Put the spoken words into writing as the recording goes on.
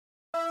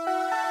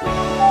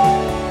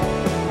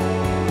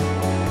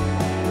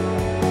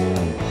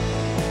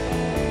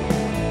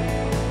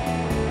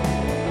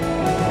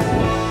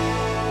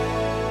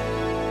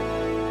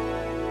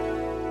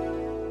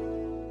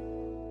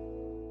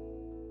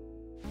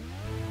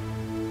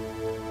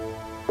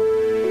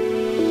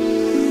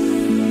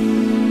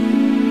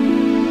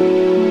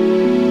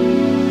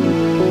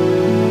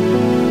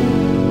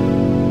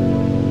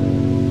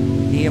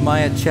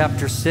Nehemiah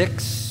chapter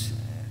 6.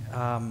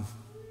 We're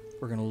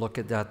going to look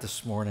at that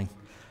this morning.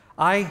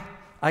 I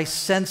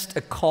sensed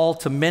a call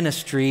to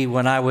ministry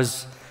when I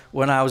was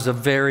a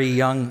very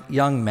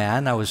young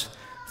man. I was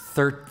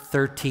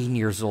 13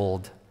 years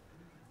old.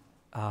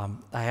 I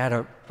had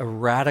a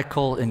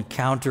radical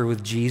encounter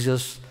with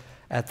Jesus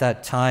at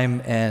that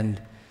time,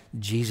 and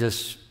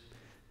Jesus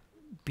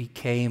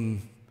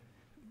became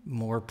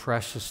more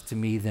precious to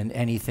me than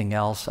anything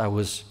else. I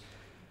was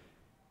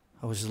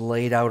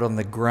laid out on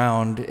the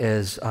ground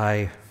as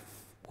I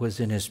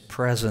was in his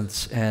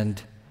presence and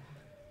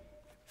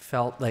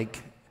felt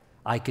like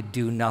I could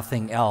do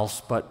nothing else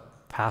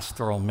but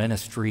pastoral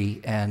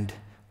ministry, and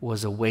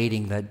was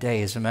awaiting that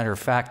day. As a matter of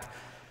fact,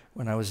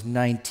 when I was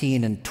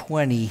 19 and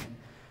 20,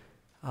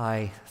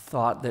 I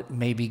thought that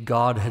maybe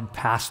God had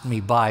passed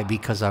me by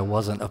because I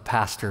wasn't a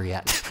pastor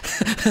yet.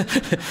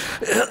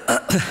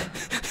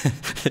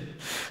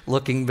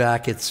 Looking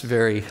back, it's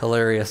very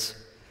hilarious.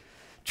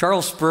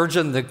 Charles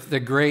Spurgeon, the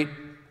great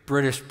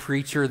British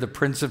preacher, the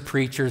Prince of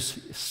Preachers,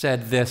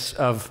 said this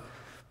of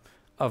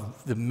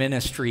the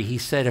ministry. He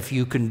said, if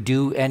you can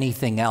do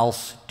anything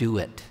else, do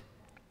it.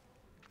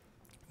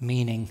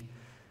 Meaning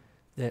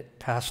that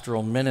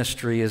pastoral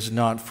ministry is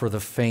not for the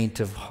faint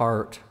of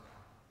heart.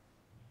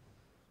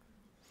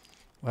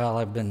 Well,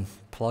 I've been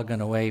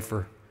plugging away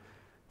for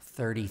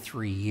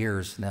 33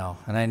 years now,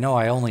 and I know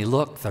I only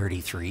look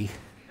 33.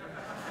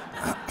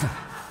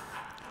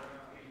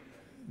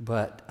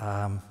 But,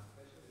 and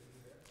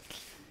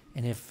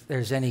if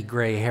there's any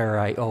gray hair,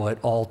 I owe it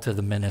all to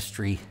the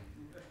ministry.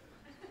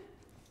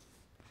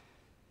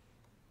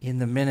 In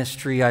the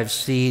ministry, I've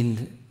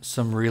seen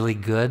some really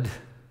good,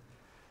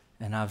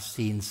 and I've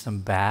seen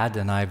some bad,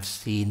 and I've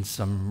seen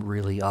some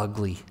really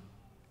ugly.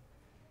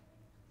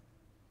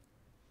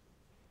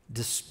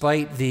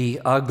 Despite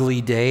the ugly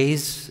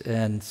days,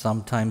 and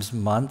sometimes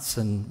months,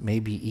 and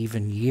maybe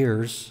even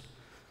years,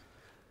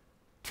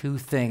 two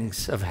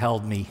things have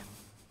held me.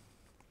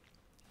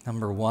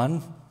 Number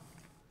one,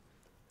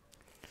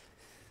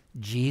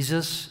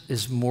 Jesus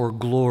is more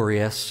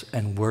glorious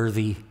and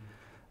worthy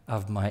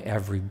of my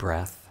every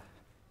breath.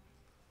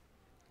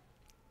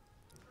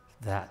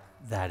 That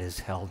has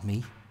held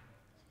me.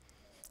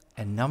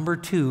 And number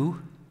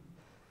two,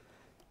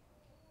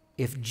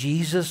 if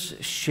Jesus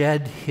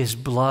shed his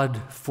blood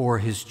for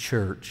his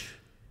church,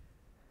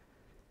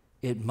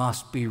 it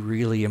must be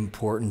really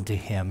important to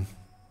him.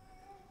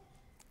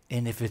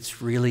 And if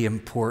it's really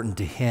important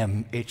to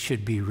him, it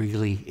should be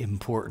really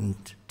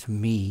important to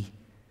me.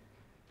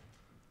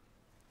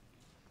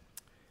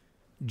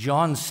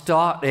 John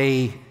Stott,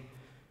 an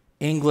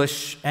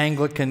English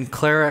Anglican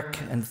cleric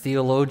and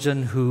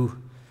theologian who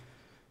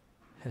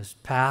has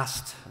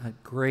passed, a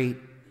great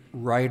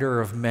writer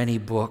of many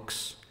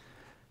books,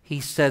 he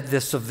said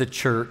this of the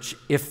church: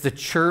 if the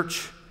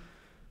church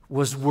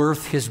was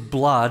worth his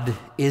blood,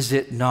 is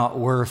it not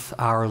worth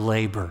our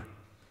labor?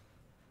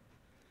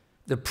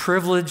 The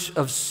privilege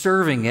of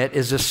serving it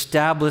is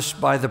established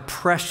by the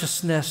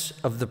preciousness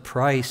of the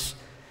price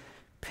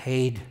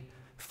paid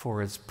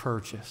for its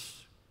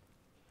purchase.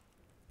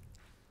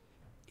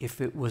 If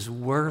it was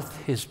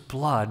worth his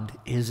blood,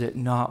 is it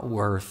not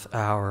worth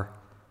our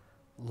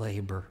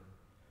labor?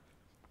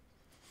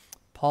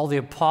 Paul the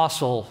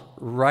Apostle,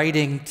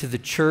 writing to the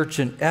church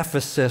in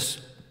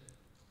Ephesus,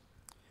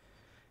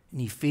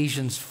 in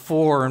Ephesians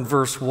 4 and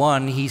verse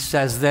 1, he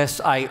says this: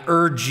 I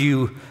urge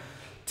you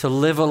to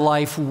live a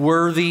life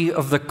worthy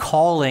of the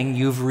calling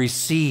you've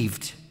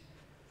received.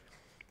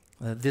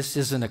 This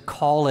isn't a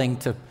calling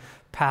to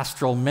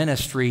pastoral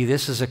ministry.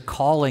 This is a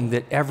calling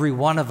that every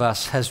one of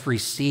us has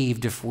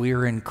received if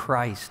we're in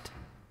Christ.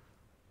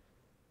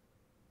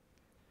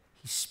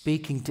 He's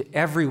speaking to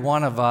every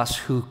one of us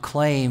who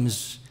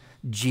claims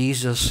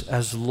Jesus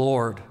as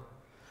Lord.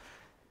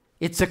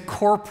 It's a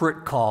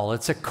corporate call.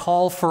 It's a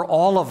call for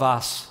all of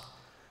us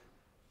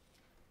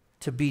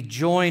to be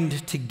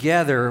joined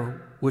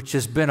together, which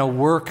has been a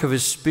work of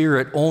his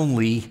Spirit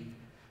only,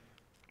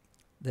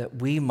 that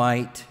we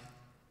might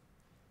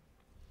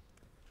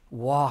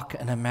walk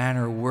in a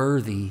manner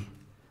worthy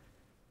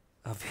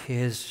of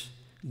his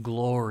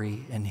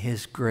glory and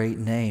his great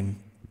name.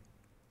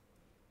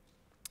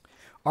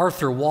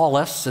 Arthur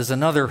Wallace is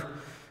another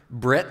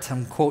Brit.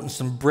 I'm quoting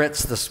some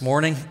Brits this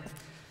morning.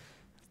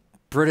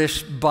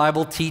 British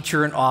Bible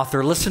teacher and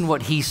author. Listen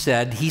what he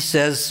said. He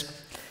says,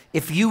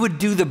 if you would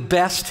do the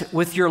best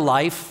with your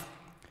life,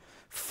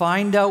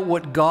 find out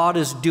what God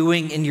is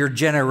doing in your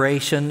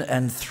generation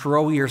and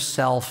throw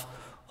yourself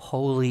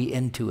wholly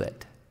into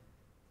it.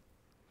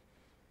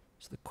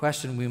 So the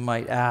question we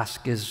might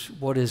ask is,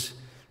 what is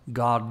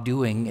God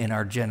doing in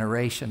our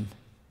generation?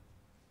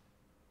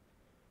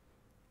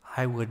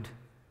 I would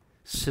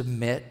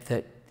submit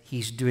that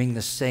he's doing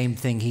the same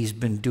thing he's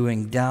been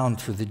doing down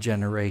through the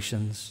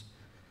generations,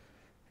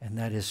 and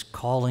that is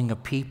calling a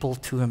people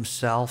to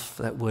himself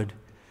that would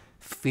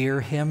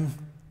fear him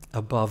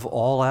above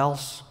all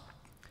else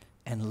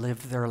and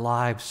live their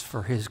lives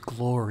for his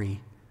glory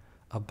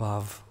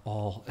above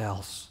all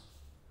else.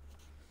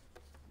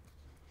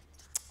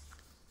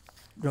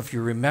 don't know if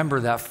you remember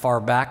that far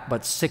back,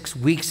 but 6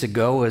 weeks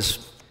ago,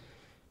 as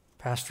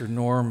Pastor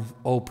Norm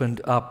opened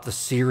up the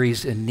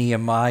series in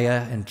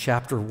Nehemiah in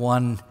chapter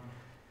 1,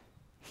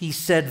 he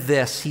said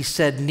this. He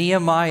said,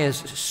 Nehemiah's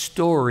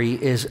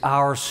story is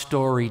our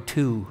story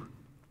too.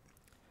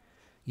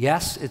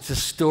 Yes, it's a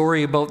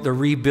story about the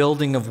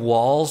rebuilding of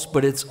walls,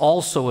 but it's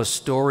also a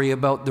story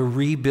about the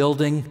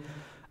rebuilding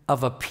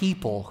of a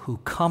people who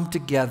come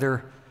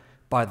together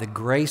by the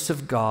grace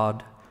of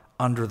God,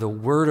 under the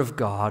Word of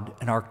God,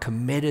 and are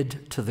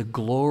committed to the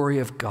glory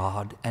of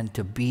God and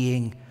to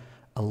being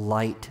a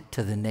light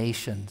to the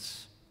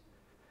nations.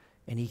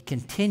 And he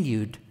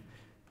continued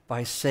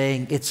by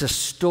saying it's a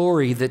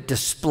story that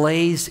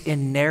displays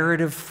in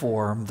narrative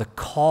form the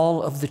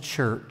call of the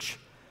church,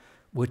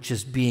 which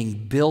is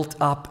being built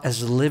up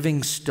as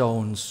living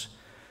stones,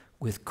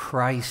 with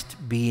Christ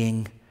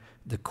being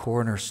the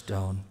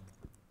cornerstone.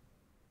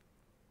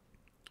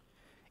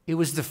 It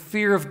was the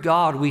fear of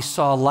God we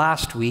saw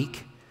last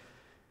week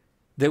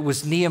that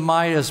was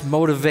Nehemiah's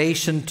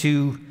motivation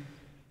to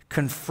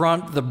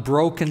confront the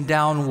broken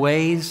down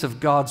ways of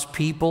God's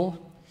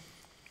people.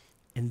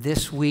 And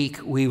this week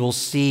we will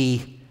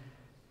see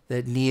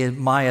that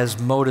Nehemiah's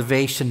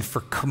motivation for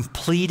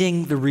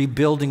completing the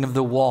rebuilding of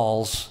the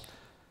walls,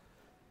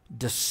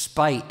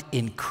 despite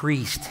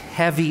increased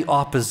heavy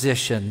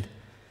opposition,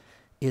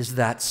 is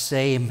that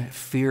same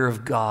fear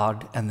of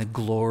God and the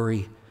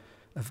glory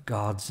of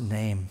God's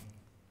name.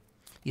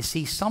 You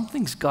see,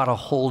 something's got to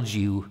hold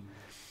you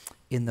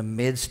in the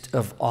midst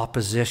of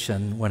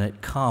opposition when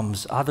it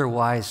comes.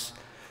 Otherwise,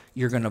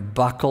 you're going to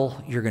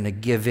buckle, you're going to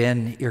give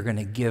in, you're going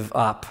to give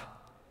up.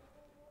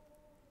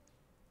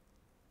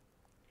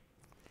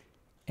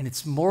 And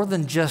it's more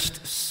than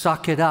just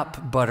suck it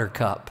up,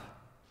 buttercup.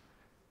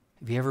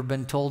 Have you ever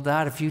been told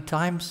that a few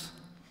times?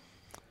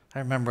 I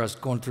remember I was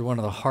going through one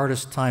of the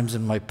hardest times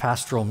in my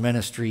pastoral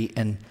ministry,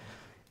 and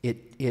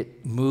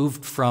it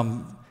moved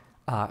from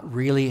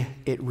really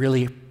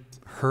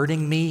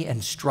hurting me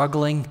and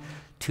struggling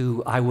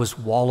to I was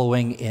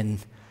wallowing in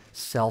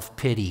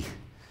self-pity.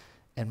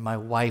 And my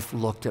wife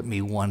looked at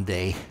me one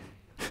day.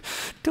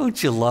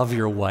 Don't you love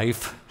your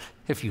wife?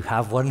 If you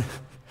have one.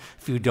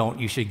 If you don't,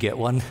 you should get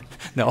one.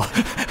 No.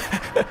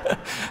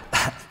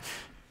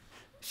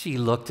 She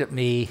looked at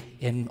me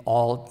in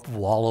all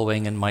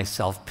wallowing in my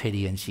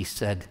self-pity, and she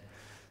said,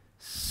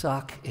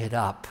 "Suck it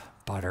up,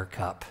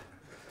 buttercup."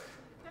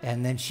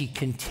 And then she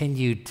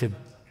continued to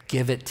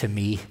give it to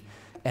me,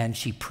 and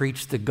she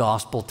preached the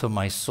gospel to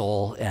my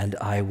soul, and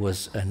I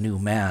was a new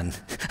man.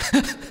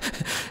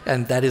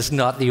 And that is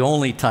not the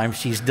only time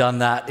she's done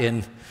that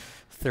in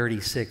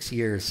 36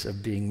 years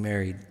of being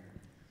married.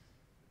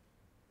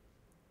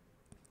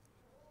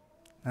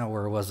 Now,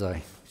 where was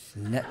I?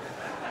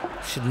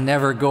 Should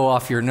never go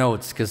off your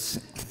notes, because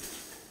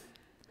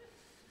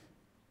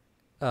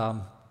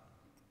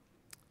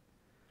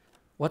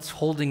what's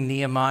holding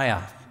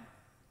Nehemiah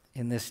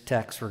in this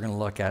text we're going to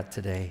look at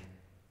today?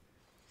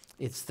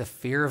 It's the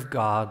fear of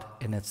God,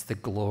 and it's the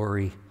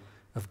glory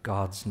of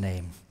God's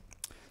name.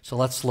 So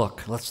let's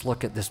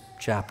look at this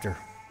chapter.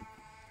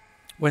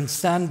 When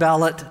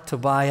Sanballat,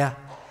 Tobiah,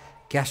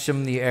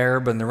 Geshem the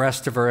Arab, and the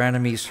rest of our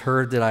enemies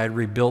heard that I had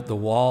rebuilt the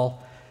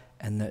wall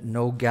and that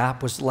no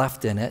gap was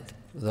left in it,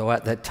 though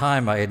at that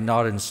time I had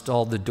not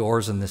installed the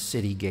doors and the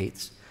city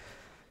gates,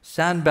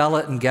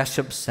 Sanballat and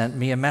Geshem sent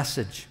me a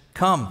message.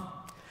 "Come,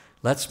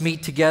 let's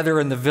meet together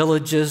in the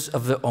villages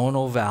of the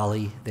Ono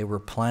Valley." They were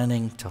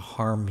planning to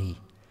harm me.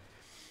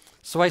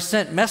 So I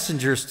sent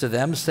messengers to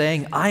them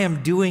saying, "I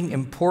am doing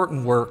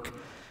important work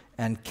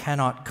and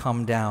cannot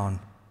come down.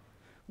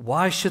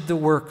 Why should the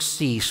work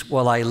cease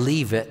while I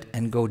leave it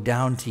and go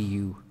down to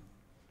you?"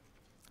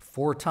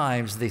 4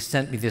 times they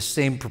sent me the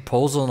same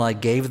proposal, and I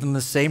gave them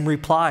the same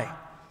reply.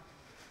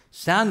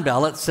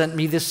 Sanballat sent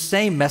me this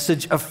same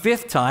message a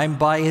 5th time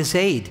by his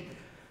aide,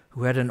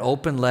 who had an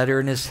open letter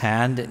in his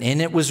hand, and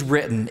in it was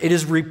written, "It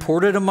is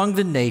reported among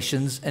the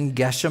nations, and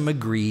Geshem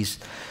agrees,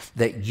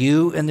 that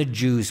you and the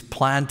Jews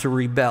plan to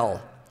rebel.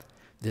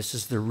 This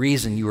is the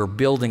reason you are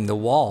building the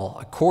wall.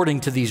 According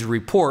to these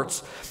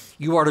reports,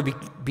 you are to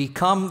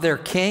become their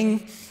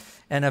king,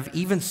 and have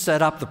even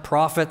set up the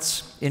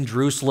prophets in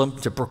Jerusalem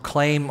to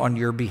proclaim on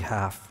your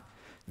behalf.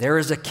 There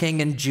is a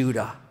king in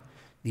Judah.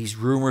 These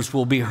rumors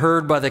will be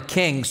heard by the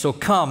king, so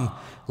come,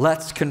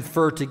 let's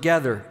confer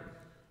together."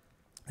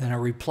 Then I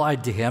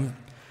replied to him,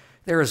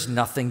 "There is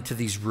nothing to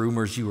these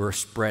rumors you are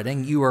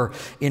spreading. You are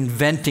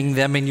inventing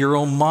them in your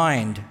own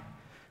mind."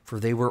 For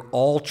they were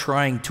all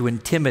trying to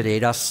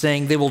intimidate us,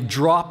 saying they will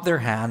drop their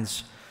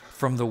hands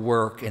from the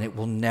work and it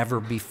will never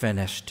be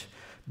finished.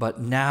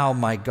 But now,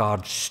 my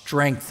God,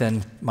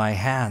 strengthen my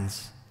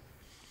hands.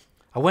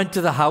 I went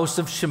to the house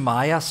of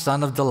Shemaiah,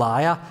 son of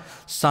Delaiah,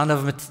 son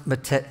of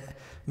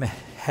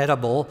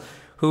Mehetabel,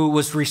 who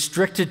was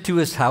restricted to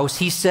his house.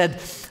 He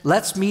said,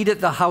 "Let's meet at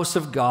the house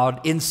of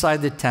God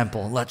inside the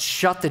temple. Let's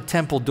shut the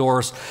temple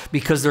doors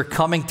because they're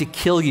coming to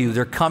kill you.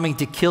 They're coming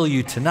to kill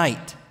you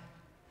tonight."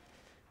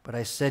 But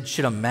I said,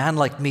 "Should a man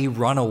like me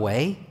run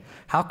away?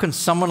 How can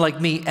someone like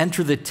me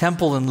enter the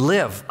temple and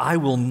live? I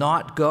will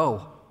not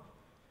go."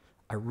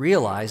 I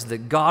realized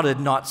that God had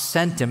not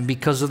sent him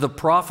because of the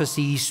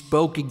prophecy he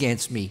spoke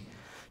against me.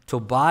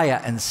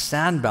 Tobiah and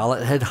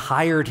Sanballat had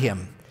hired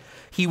him.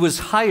 He was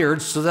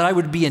hired so that I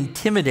would be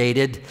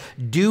intimidated,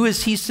 do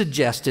as he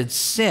suggested,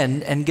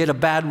 sin, and get a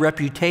bad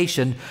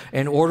reputation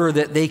in order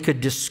that they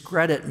could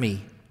discredit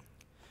me.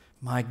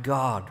 My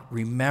God,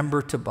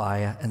 remember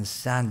Tobiah and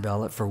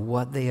Sanballat for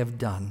what they have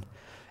done,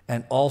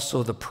 and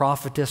also the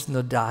prophetess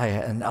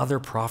Noadiah and other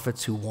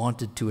prophets who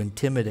wanted to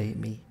intimidate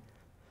me.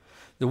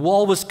 The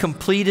wall was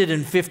completed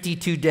in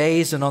 52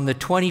 days, and on the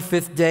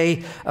 25th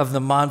day of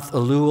the month,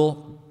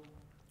 Elul,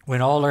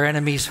 when all our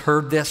enemies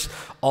heard this,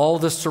 all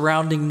the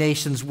surrounding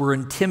nations were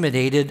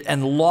intimidated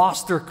and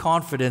lost their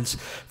confidence,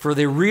 for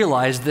they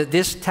realized that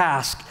this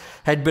task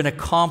had been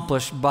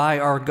accomplished by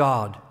our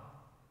God.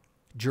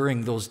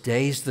 During those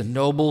days, the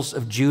nobles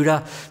of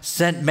Judah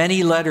sent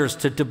many letters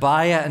to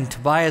Tobiah, and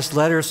Tobiah's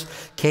letters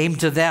came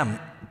to them.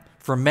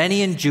 For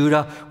many in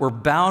Judah were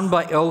bound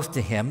by oath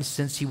to him,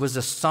 since he was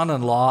a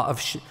son-in-law of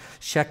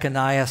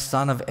Shechaniah,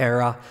 son of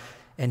Era,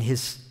 and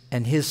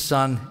his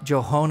son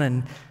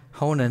Johanan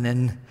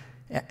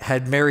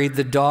had married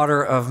the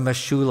daughter of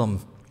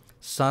Meshullam,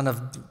 son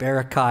of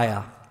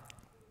Berechiah.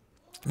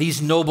 These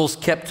nobles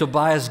kept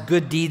Tobiah's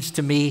good deeds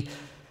to me.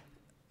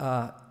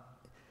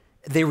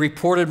 They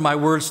reported my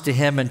words to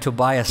him, and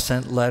Tobiah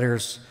sent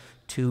letters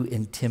to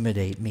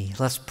intimidate me.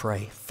 Let's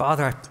pray.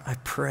 Father, I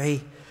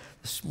pray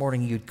this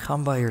morning you'd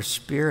come by your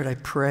Spirit. I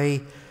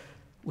pray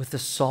with the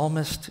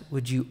psalmist,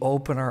 would you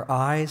open our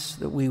eyes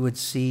that we would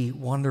see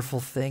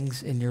wonderful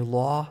things in your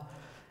law?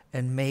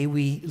 And may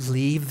we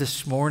leave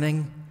this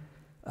morning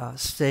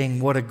saying,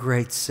 what a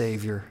great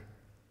Savior.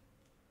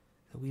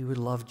 That we would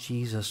love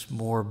Jesus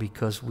more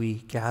because we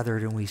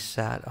gathered and we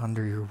sat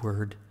under your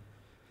word.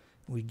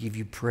 We give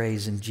you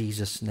praise in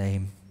Jesus'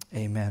 name.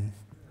 Amen.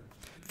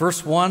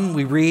 Verse 1,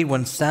 we read,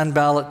 when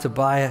Sanballat,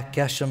 Tobiah,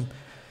 Geshem,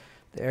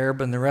 the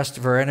Arab, and the rest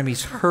of our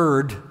enemies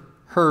heard,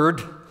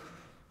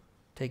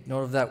 take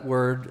note of that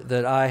word,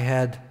 that I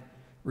had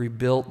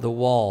rebuilt the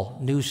wall.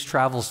 News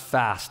travels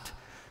fast.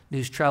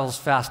 News travels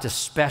fast,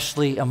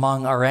 especially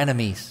among our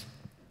enemies.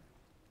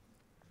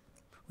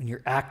 When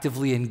you're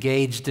actively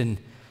engaged in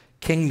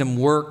kingdom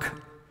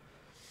work,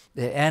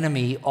 the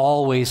enemy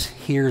always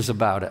hears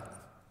about it.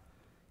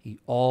 He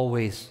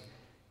always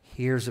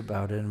hears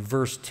about it. In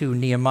verse 2,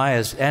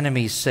 Nehemiah's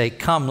enemies say,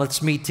 come,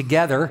 let's meet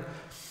together.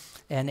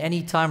 And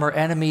anytime our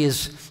enemy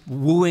is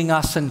wooing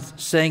us and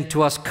saying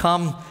to us,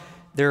 come,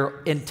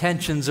 their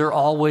intentions are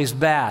always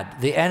bad.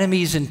 The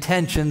enemy's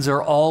intentions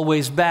are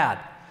always bad.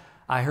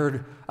 I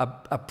heard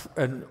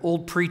an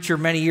old preacher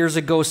many years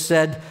ago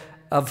said,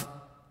 of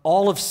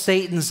all of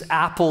Satan's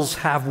apples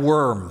have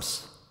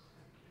worms.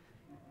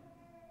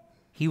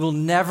 He will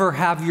never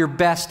have your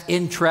best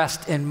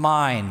interest in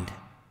mind.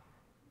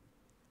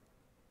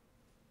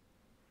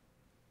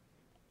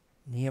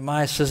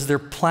 Nehemiah says they're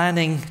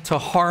planning to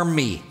harm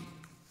me.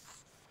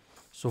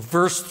 So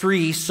verse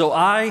 3, so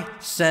I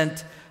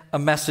sent a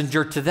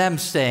messenger to them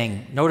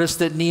saying, notice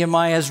that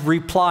Nehemiah is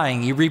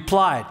replying. He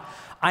replied,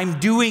 I'm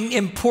doing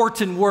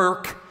important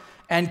work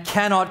and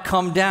cannot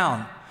come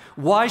down.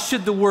 Why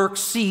should the work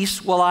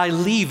cease while I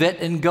leave it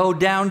and go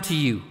down to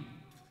you?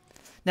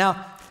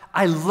 Now,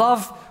 I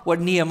love what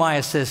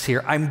Nehemiah says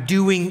here. I'm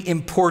doing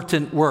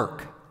important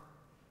work.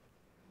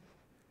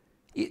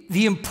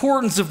 The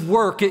importance of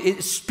work,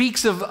 it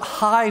speaks of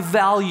high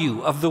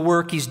value of the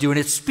work he's doing.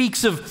 It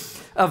speaks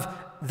of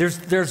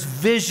there's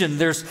vision,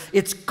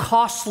 it's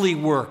costly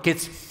work,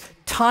 it's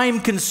time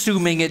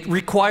consuming, it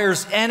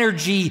requires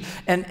energy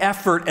and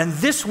effort. And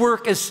this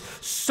work is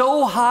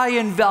so high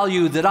in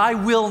value that I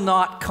will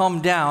not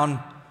come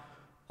down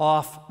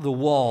off the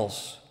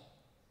walls.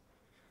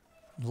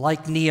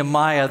 Like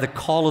Nehemiah, the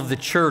call of the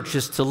church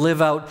is to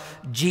live out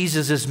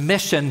Jesus'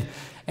 mission,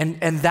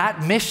 and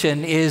that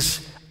mission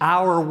is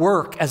our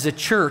work as a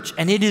church,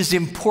 and it is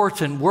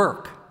important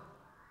work.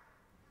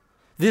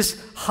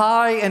 This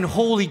high and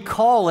holy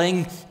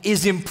calling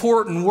is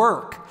important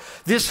work.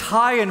 This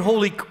high and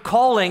holy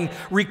calling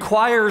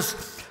requires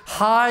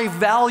high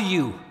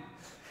value.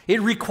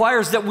 It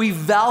requires that we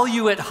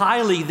value it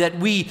highly, that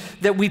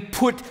we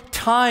put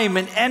time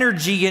and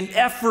energy and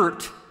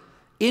effort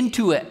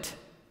into it.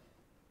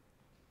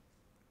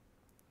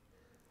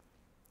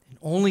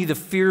 Only the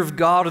fear of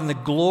God and the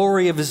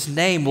glory of his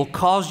name will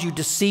cause you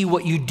to see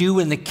what you do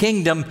in the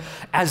kingdom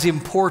as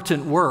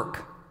important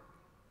work.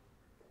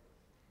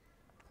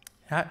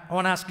 I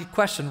want to ask you a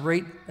question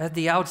right at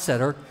the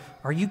outset.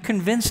 Are you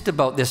convinced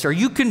about this? Are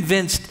you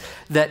convinced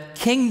that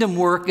kingdom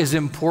work is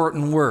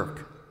important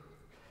work?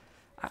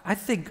 I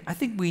think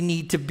we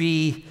need to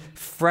be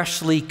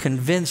freshly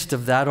convinced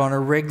of that on a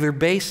regular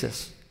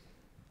basis.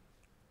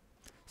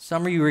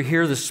 Some of you are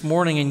here this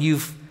morning and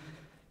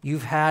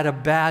you've had a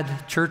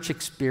bad church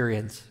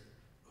experience,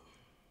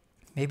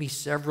 maybe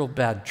several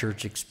bad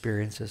church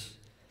experiences.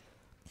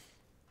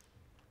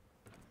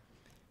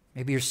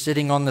 Maybe you're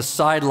sitting on the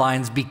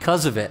sidelines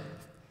because of it,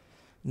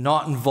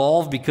 not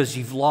involved because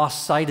you've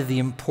lost sight of the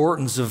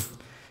importance of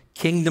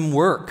kingdom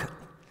work.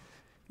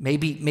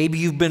 Maybe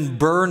you've been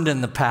burned in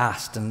the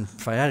past, and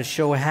if I had a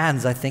show of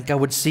hands, I think I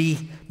would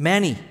see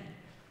many.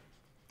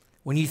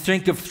 When you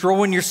think of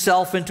throwing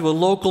yourself into a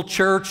local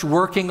church,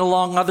 working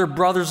along other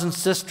brothers and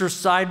sisters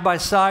side by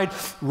side,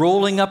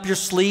 rolling up your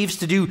sleeves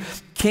to do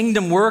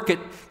kingdom work,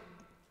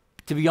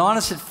 to be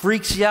honest, it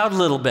freaks you out a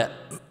little bit.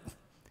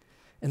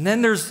 And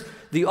then there's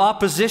the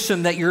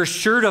opposition that you're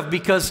assured of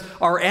because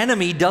our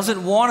enemy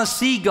doesn't want to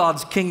see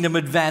God's kingdom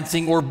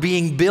advancing or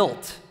being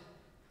built.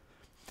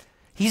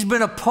 He's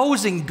been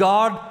opposing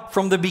God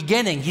from the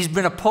beginning. He's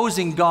been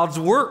opposing God's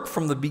work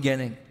from the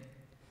beginning.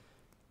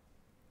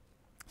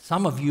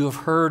 Some of you have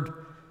heard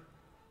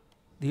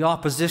the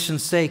opposition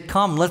say,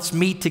 come, let's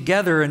meet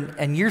together,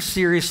 and you're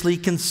seriously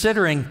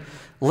considering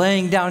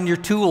laying down your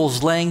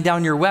tools, laying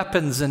down your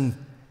weapons, and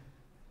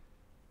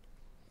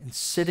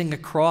sitting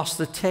across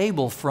the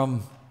table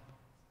from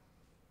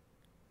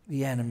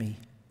the enemy.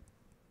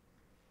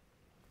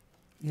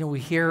 You know,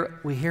 we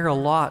hear a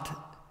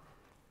lot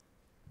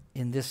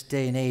in this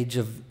day and age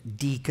of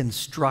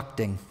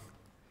deconstructing.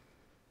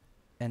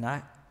 And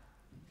I've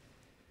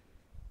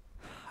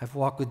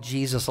walked with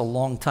Jesus a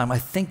long time. I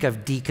think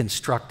I've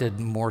deconstructed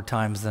more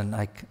times than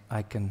I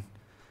can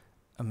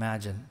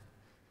imagine.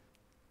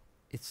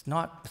 It's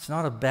not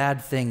a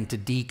bad thing to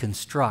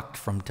deconstruct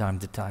from time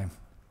to time.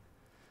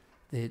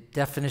 The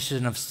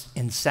definition of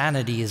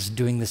insanity is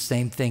doing the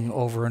same thing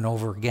over and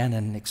over again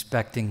and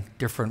expecting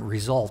different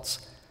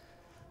results.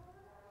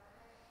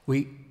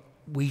 We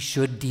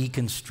should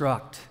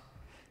deconstruct.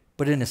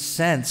 But in a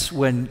sense,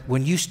 when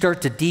you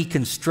start to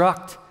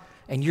deconstruct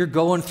and you're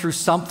going through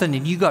something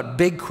and you got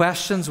big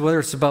questions, whether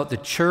it's about the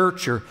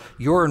church or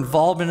your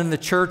involvement in the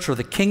church or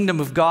the kingdom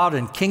of God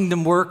and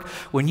kingdom work,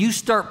 when you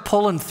start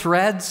pulling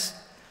threads,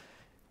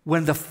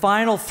 when the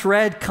final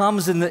thread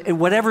comes and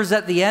whatever's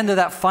at the end of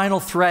that final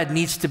thread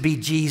needs to be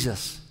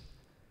Jesus.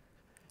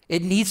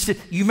 It needs to,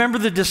 you remember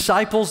the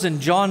disciples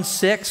in John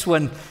 6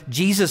 when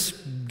Jesus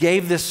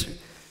gave this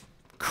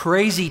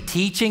crazy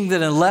teaching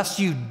that unless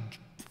you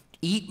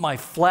eat my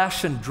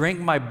flesh and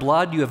drink my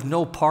blood, you have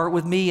no part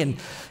with me. And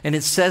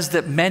it says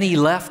that many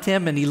left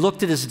him, and he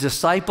looked at his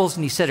disciples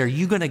and he said, are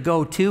you going to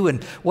go too?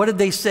 And what did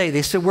they say?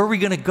 They said, where are we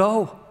going to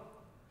go?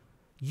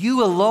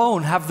 You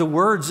alone have the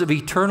words of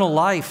eternal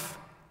life.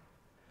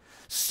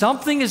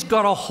 Something has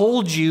got to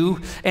hold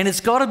you, and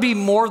it's got to be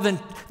more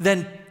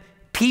than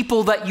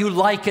people that you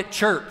like at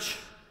church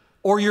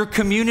or your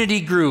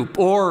community group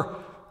or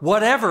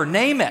whatever,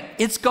 name it.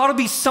 It's got to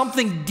be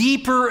something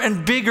deeper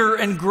and bigger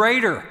and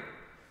greater.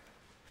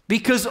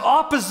 Because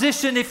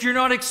opposition, if you're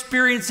not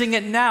experiencing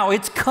it now,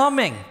 it's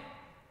coming.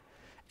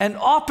 And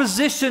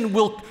opposition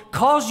will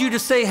cause you to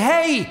say,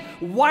 hey,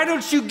 why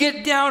don't you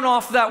get down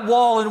off that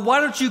wall and why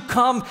don't you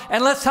come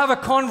and let's have a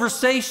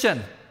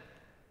conversation?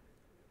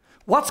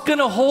 What's going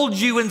to hold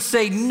you and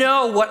say,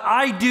 no, what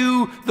I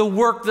do, the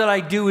work that I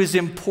do is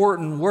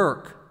important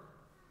work?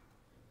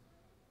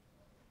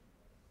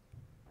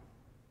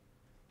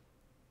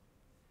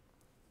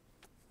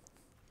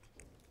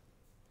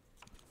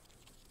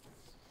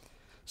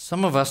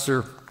 Some of us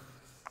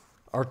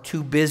are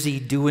too busy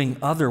doing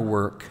other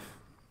work.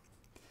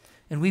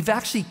 And we've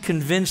actually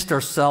convinced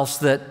ourselves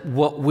that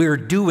what we're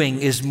doing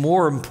is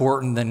more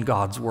important than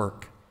God's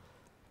work.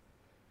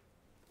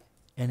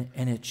 And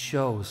it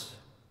shows.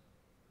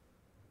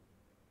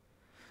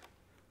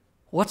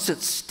 What's at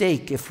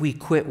stake if we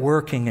quit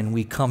working and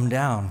we come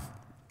down?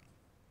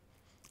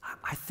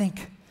 I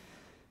think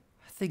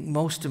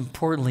most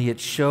importantly,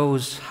 it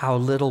shows how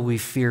little we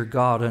fear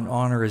God and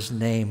honor His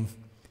name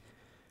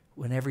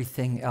when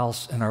everything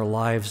else in our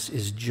lives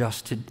is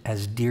just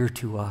as dear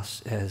to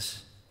us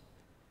as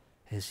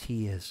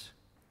He is.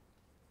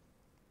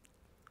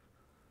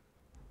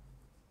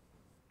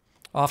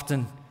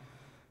 Often,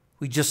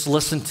 we just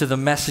listen to the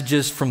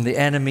messages from the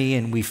enemy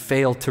and we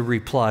fail to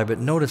reply. But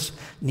notice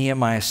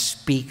Nehemiah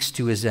speaks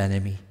to his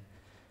enemy.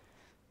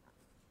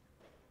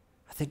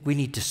 I think we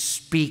need to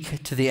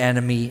speak to the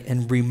enemy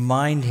and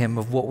remind him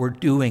of what we're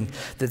doing,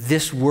 that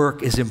this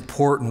work is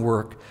important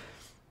work.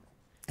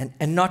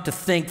 And not to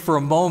think for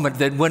a moment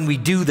that when we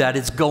do that,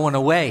 it's going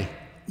away.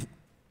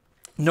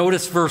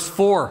 Notice verse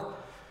 4.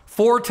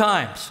 4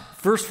 times.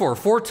 Verse 4.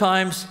 4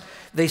 times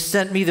they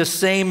sent me the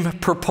same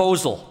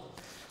proposal.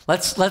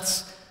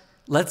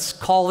 Let's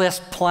call this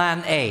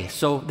plan A.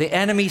 So the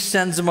enemy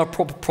sends him a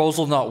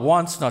proposal not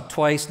once, not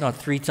twice, not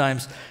 3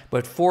 times,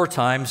 but 4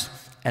 times,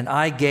 and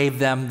I gave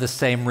them the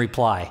same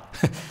reply.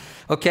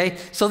 Okay,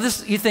 so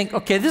this, you think,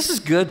 okay, this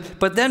is good,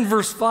 but then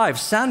verse 5,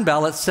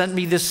 Sanballat sent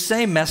me this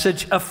same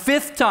message a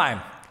 5th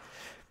time.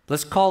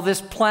 Let's call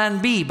this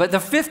plan B, but the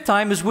 5th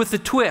time is with a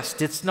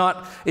twist. It's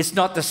not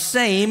the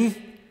same,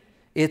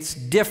 it's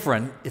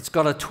different, it's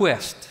got a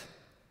twist.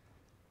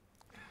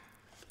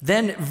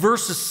 Then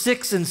verses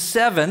 6 and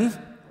 7,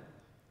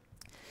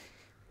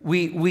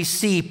 we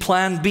see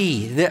plan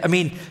B. I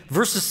mean,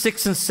 verses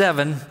 6 and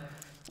 7,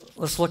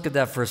 let's look at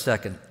that for a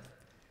second.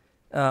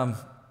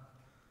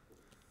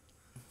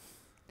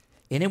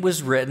 And it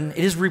was written,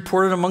 it is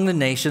reported among the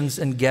nations,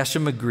 and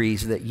Geshem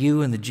agrees that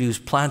you and the Jews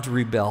plan to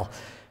rebel.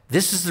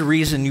 This is the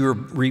reason you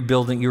were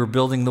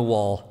building the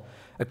wall.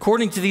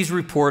 According to these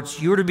reports,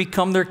 you are to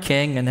become their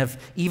king and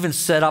have even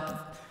set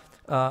up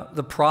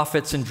the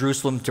prophets in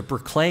Jerusalem to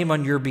proclaim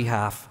on your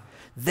behalf,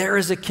 there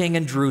is a king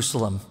in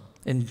Jerusalem,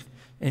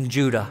 in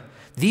Judah.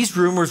 These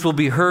rumors will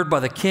be heard by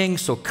the king,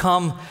 so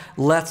come,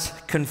 let's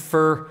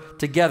confer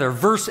together.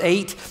 Verse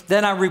 8,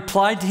 then I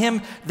replied to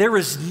him, there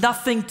is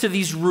nothing to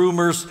these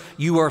rumors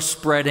you are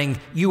spreading.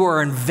 You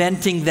are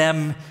inventing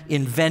them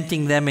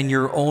in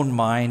your own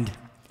mind.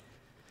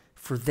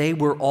 For they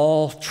were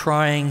all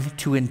trying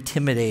to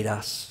intimidate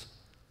us.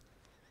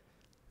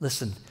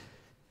 Listen,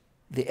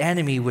 the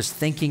enemy was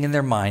thinking in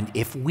their mind,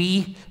 if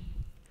we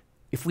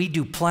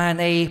do plan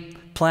A,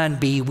 plan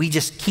B, we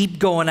just keep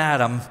going at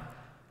them,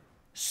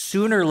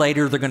 sooner or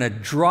later they're going to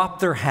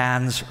drop their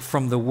hands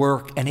from the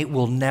work and it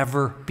will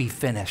never be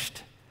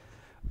finished.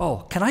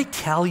 Oh, can I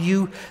tell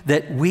you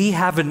that we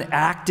have an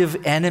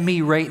active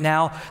enemy right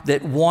now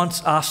that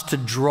wants us to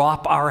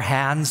drop our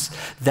hands,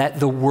 that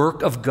the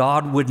work of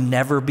God would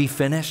never be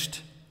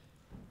finished?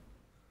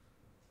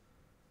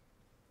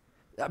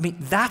 I mean,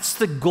 that's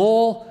the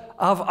goal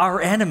of our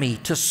enemy,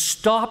 to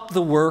stop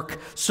the work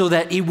so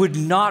that it would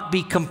not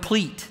be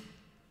complete.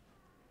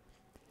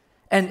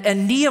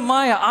 And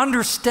Nehemiah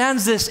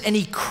understands this and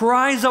he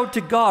cries out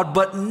to God,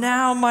 but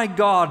now, my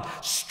God,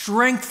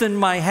 strengthen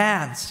my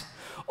hands.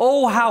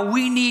 Oh, how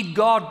we need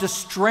God to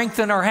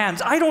strengthen our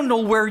hands. I don't know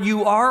where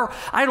you are.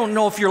 I don't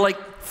know if you're like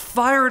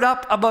fired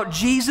up about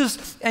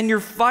Jesus and you're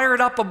fired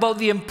up about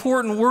the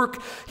important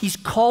work He's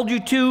called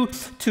you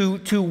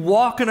to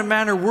walk in a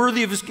manner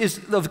worthy of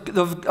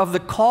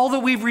the call that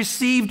we've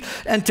received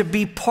and to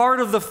be part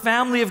of the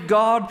family of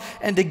God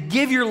and to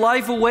give your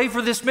life away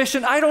for this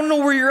mission. I don't know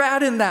where you're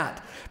at in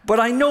that. But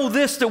I know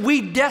this, that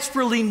we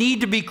desperately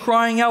need to be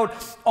crying out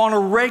on a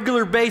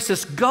regular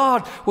basis,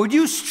 God, would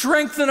you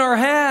strengthen our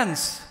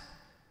hands?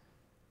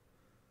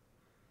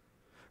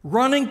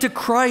 Running to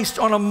Christ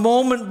on a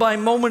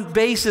moment-by-moment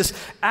basis,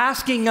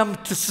 asking Him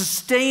to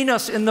sustain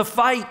us in the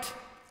fight.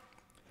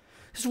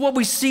 This is what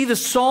we see the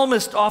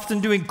psalmist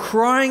often doing,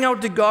 crying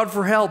out to God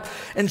for help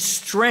and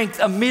strength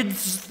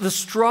amidst the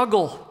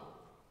struggle.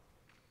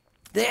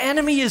 The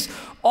enemy is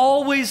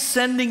always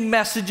sending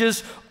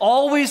messages,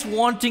 always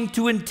wanting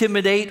to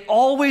intimidate,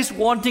 always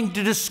wanting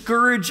to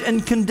discourage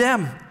and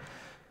condemn.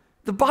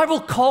 The Bible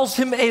calls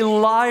him a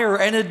liar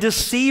and a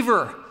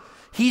deceiver.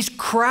 He's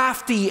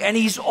crafty and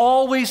he's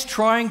always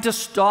trying to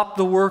stop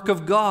the work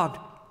of God.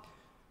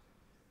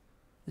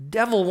 The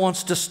devil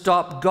wants to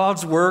stop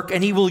God's work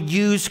and he will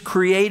use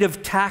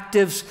creative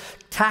tactics,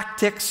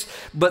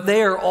 but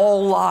they are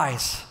all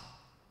lies.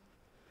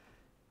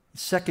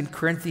 2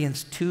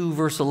 Corinthians 2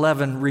 verse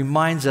 11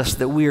 reminds us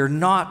that we are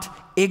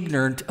not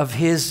ignorant of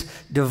his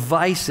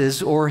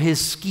devices or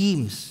his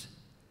schemes.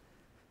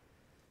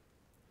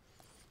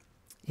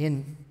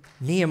 In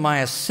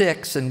Nehemiah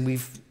 6, and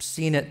we've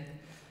seen it in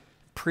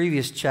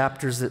previous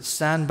chapters, that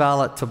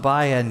Sanballat,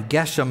 Tobiah, and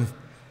Geshem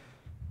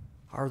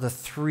are the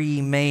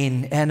three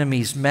main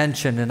enemies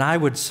mentioned. And I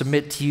would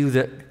submit to you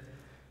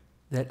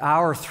that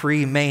our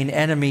three main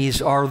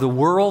enemies are the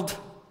world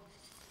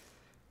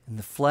and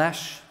the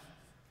flesh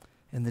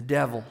and the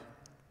devil.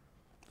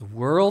 The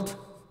world,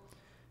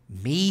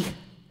 me,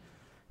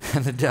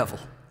 and the devil.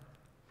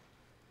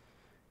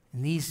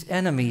 And these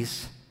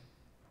enemies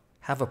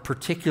have a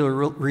particular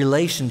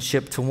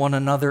relationship to one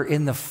another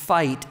in the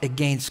fight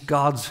against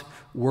God's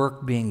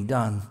work being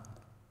done.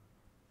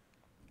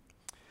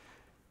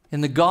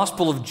 In the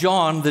Gospel of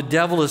John, the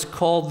devil is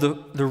called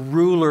the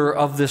ruler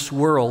of this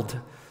world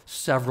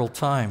several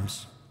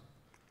times.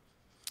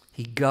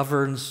 He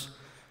governs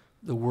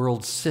the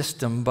world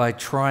system by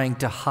trying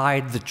to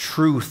hide the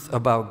truth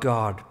about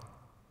God.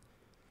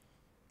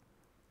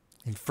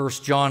 In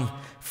 1 John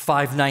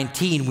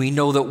 5:19, we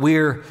know that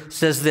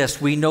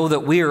we know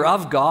that we are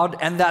of God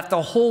and that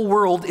the whole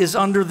world is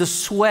under the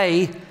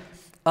sway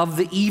of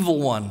the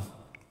evil one.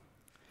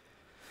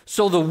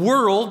 So the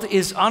world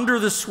is under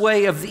the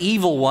sway of the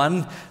evil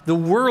one. The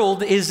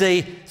world is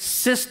a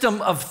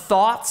system of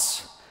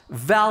thoughts,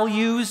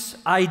 values,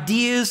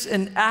 ideas,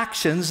 and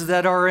actions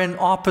that are in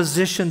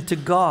opposition to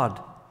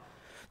God.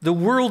 The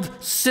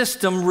world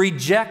system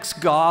rejects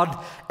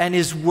God and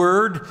His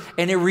Word,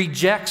 and it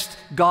rejects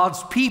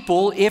God's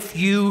people if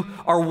you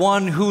are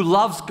one who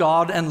loves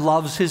God and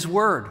loves His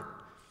Word.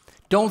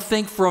 Don't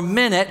think for a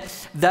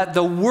minute that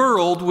the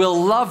world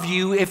will love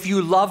you if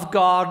you love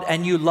God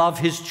and you love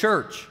His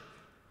church.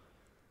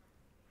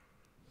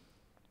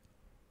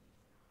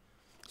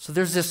 So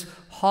there's this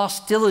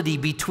hostility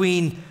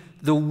between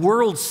the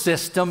world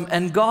system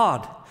and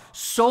God.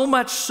 So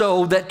much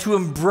so that to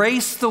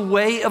embrace the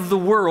way of the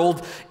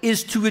world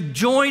is to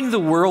join the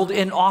world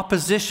in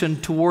opposition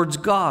towards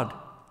God.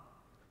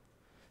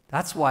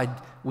 That's why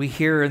we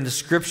hear in the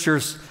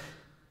scriptures,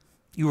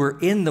 you are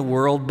in the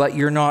world, but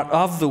you're not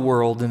of the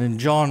world. And in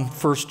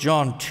 1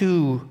 John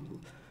 2,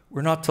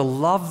 we're not to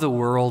love the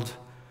world,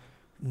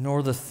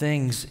 nor the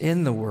things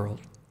in the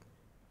world.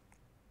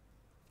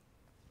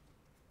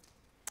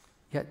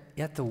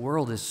 Yet the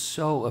world is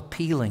so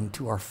appealing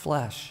to our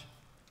flesh.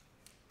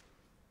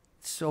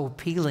 so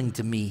appealing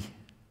to me.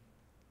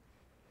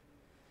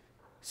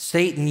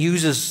 Satan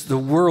uses the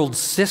world's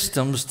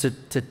systems to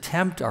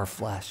tempt our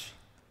flesh.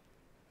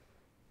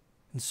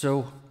 And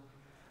so,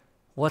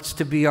 what's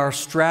to be our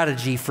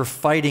strategy for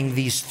fighting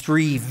these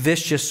three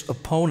vicious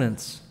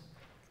opponents?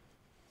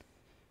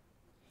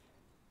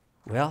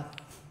 Well,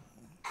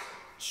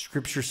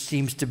 Scripture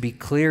seems to be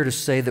clear to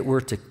say that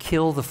we're to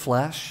kill the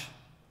flesh,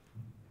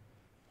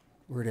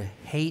 we're to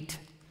hate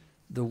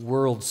the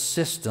world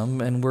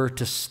system, and we're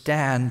to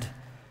stand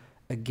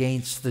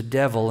against the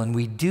devil. And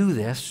we do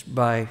this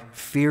by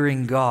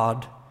fearing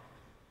God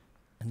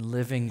and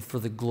living for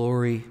the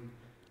glory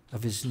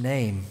of His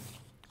name.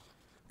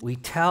 We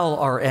tell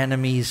our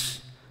enemies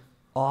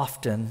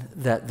often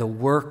that the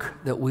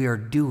work that we are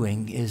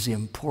doing is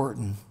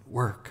important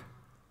work.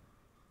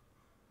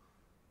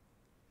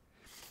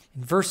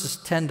 In verses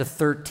 10 to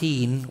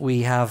 13,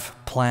 we have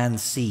plan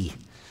C.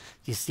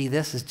 You see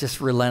this? It's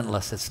just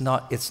relentless. It's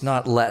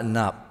not letting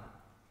up.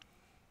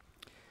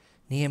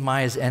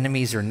 Nehemiah's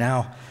enemies are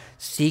now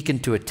seeking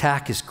to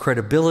attack his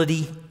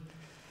credibility.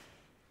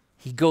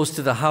 He goes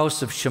to the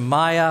house of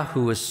Shemaiah,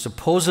 who is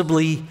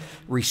supposedly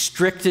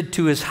restricted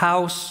to his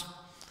house,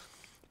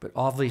 but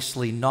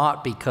obviously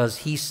not, because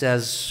he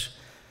says,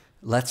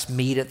 let's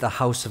meet at the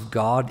house of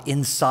God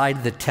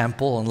inside the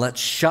temple, and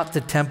let's shut the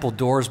temple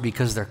doors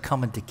because they're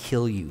coming to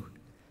kill you.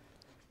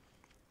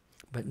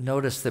 But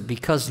notice that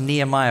because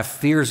Nehemiah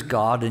fears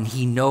God and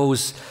he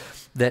knows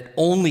that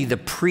only the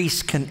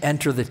priests can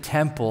enter the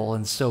temple,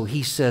 and so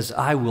he says,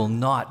 I will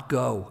not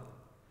go.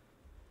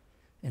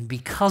 And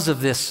because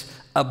of this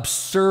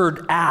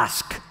absurd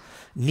ask,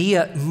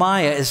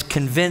 Nehemiah is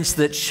convinced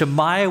that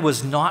Shemaiah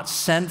was not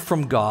sent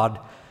from God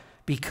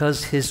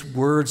because his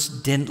words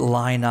didn't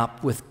line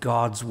up with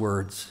God's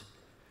words.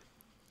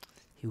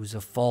 He was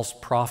a false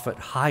prophet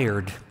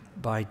hired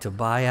by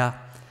Tobiah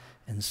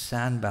and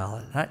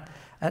Sanballat.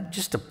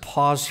 Just to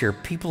pause here,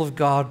 people of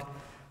God,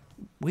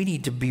 we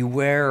need to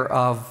beware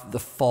of the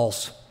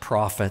false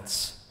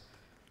prophets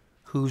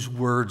whose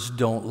words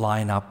don't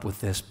line up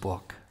with this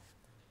book.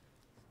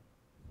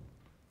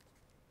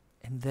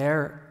 And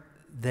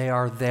they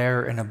are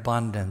there in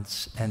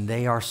abundance, and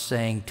they are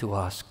saying to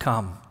us,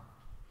 come.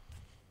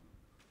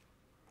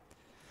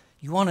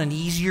 You want an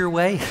easier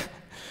way?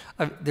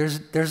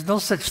 There's no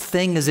such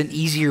thing as an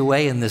easier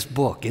way in this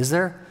book, is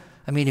there?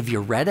 I mean, have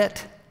you read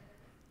it?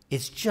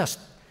 It's just,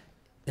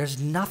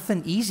 there's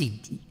nothing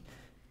easy.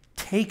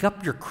 Take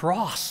up your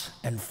cross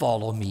and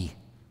follow me.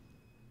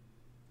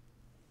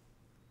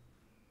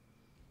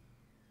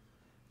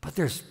 But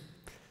there's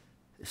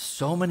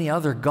so many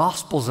other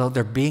gospels out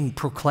there being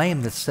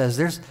proclaimed that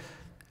says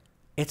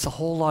it's a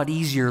whole lot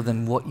easier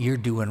than what you're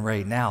doing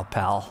right now,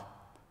 pal.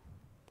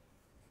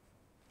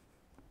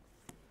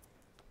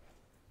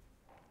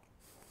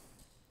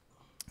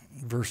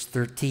 Verse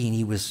 13,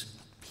 he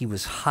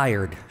was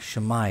hired,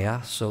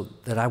 Shemaiah, so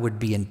that I would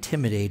be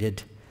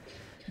intimidated.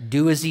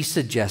 Do as he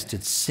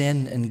suggested,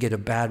 sin and get a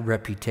bad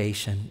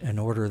reputation in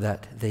order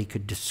that they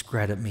could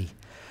discredit me.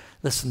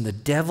 Listen, the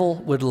devil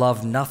would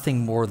love nothing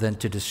more than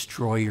to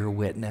destroy your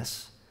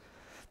witness.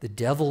 The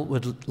devil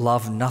would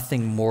love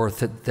nothing more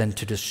than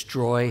to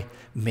destroy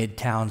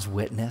Midtown's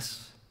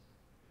witness.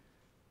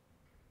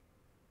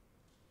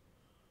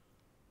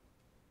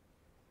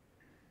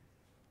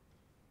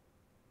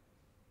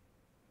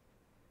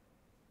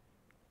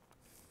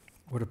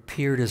 What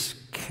appeared as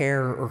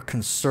care or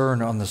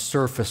concern on the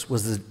surface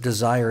was the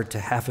desire to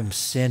have him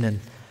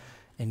sin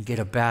and get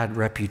a bad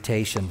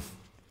reputation.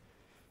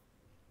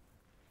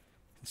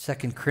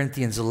 2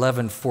 Corinthians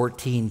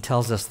 11:14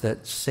 tells us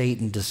that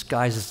Satan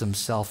disguises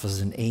himself as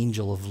an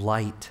angel of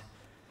light.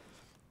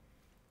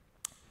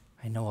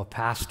 I know a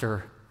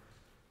pastor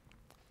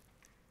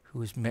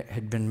who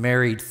had been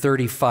married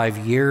 35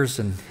 years,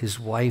 and his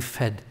wife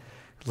had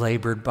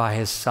labored by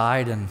his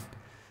side and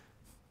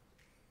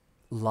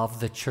loved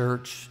the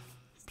church,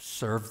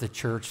 served the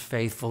church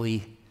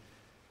faithfully.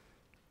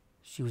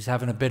 She was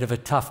having a bit of a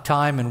tough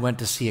time and went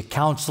to see a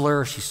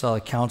counselor. She saw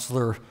a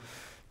counselor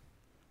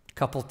a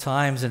couple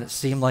times, and it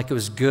seemed like it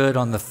was good.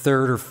 On the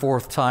third or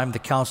fourth time, the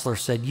counselor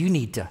said, you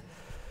need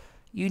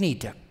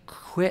to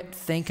quit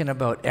thinking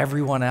about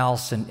everyone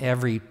else and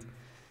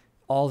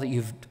all that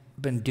you've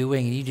been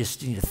doing, and you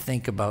just need to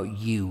think about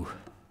you.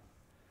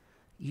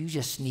 You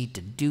just need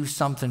to do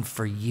something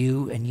for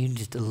you, and you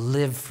need to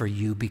live for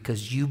you,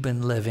 because you've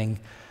been living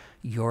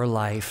your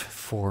life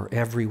for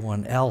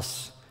everyone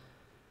else.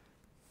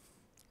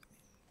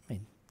 I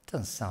mean, it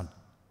doesn't sound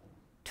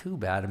too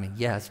bad. I mean,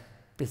 yeah,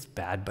 it's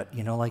bad, but do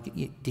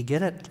you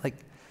get it? Like,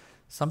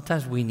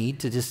 sometimes we need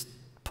to just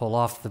pull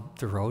off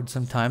the road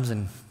sometimes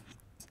and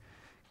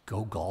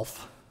go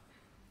golf.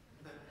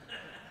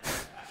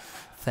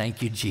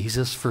 Thank you,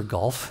 Jesus, for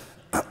golf.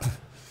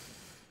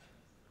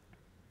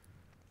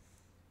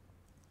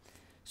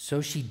 So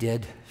she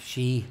did.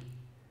 She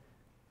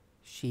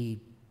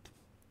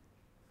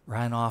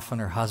ran off on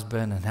her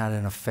husband and had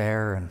an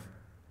affair, and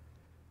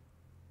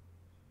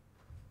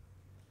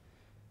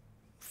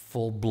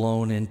full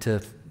blown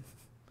into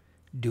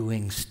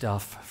doing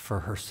stuff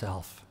for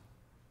herself.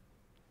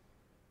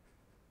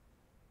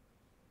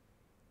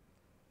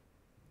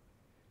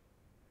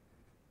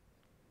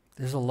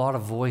 there's a lot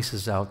of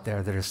voices out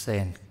there that are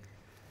saying,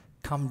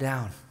 come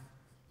down.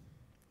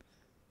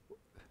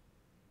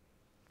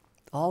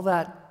 All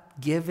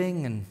that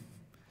giving and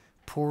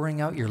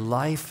pouring out your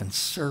life and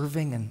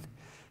serving and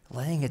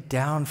laying it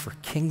down for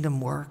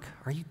kingdom work.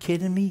 Are you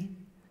kidding me?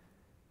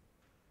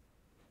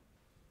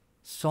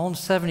 Psalm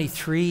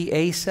 73,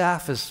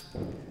 Asaph is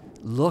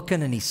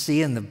looking and he's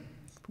seeing the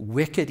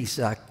wicked. He's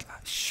like,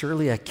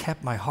 surely I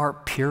kept my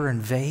heart pure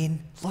and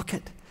vain. Look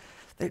at,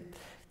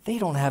 they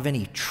don't have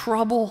any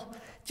trouble.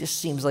 It just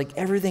seems like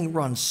everything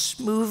runs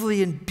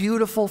smoothly and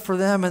beautiful for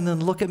them. And then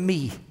look at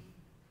me.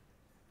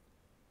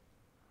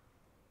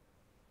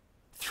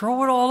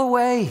 Throw it all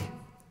away.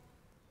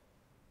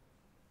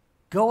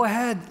 Go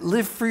ahead,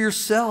 live for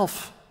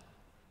yourself.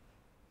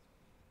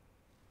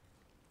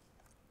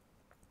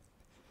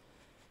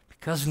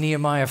 Because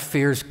Nehemiah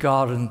fears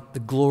God and the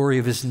glory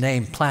of his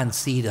name, plan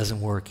C doesn't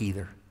work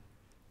either.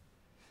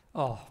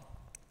 Oh,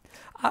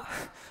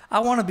 I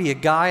want to be a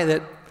guy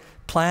that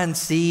plan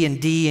C and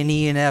D and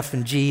E and F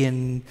and G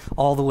and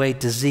all the way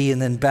to Z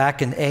and then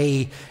back in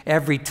A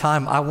every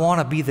time. I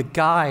want to be the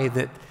guy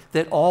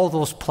that all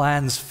those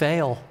plans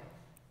fail.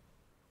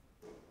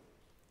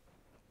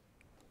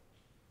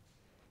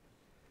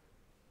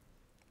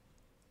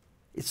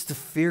 It's the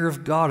fear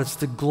of God. It's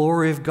the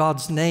glory of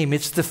God's name.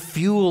 It's the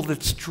fuel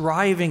that's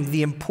driving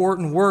the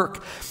important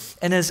work.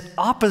 And as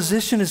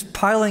opposition is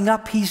piling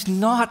up, he's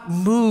not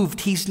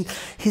moved.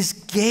 His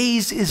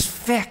gaze is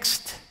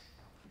fixed.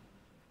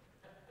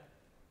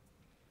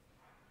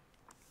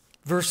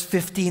 Verse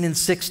 15 and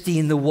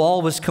 16, the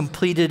wall was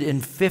completed in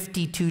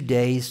 52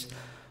 days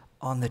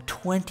on the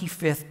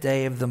 25th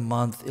day of the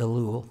month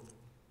Elul.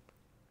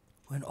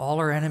 When all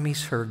our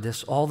enemies heard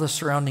this, all the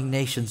surrounding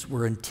nations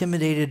were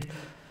intimidated,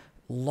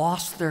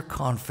 lost their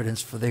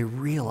confidence, for they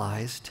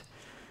realized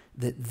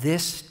that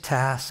this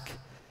task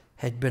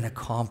had been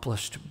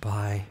accomplished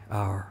by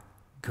our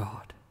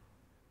God.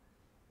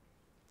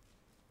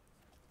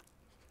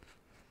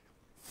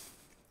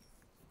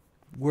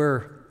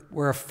 We're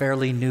a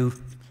fairly new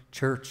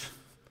church.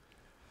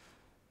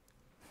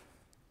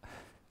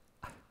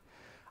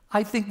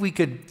 I think we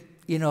could,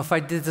 if I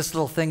did this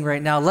little thing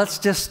right now, let's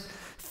just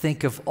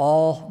think of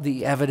all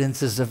the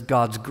evidences of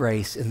God's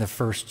grace in the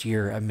first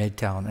year at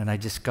Midtown, and I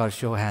just got to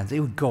show of hands. It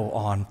would go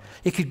on.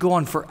 It could go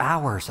on for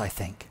hours, I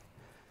think.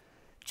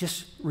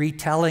 Just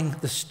retelling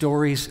the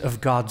stories of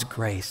God's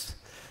grace,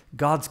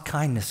 God's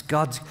kindness,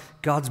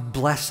 God's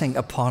blessing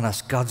upon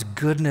us, God's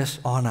goodness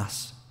on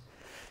us.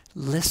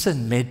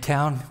 Listen,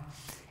 Midtown,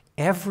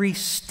 every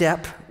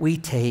step we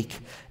take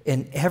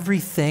and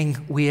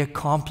everything we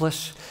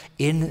accomplish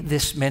in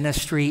this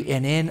ministry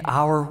and in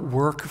our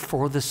work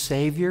for the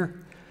Savior,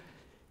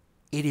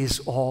 it is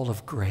all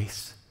of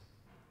grace.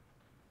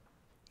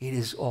 It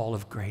is all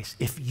of grace.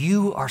 If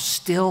you are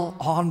still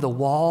on the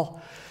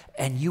wall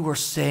and you are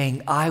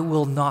saying, I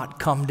will not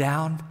come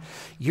down,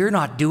 you're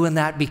not doing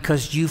that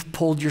because you've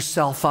pulled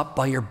yourself up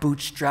by your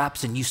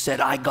bootstraps and you said,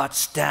 I got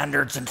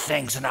standards and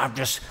things and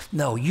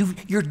no,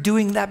 you're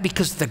doing that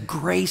because the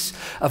grace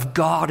of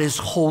God is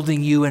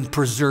holding you and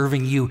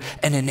preserving you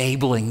and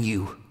enabling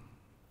you.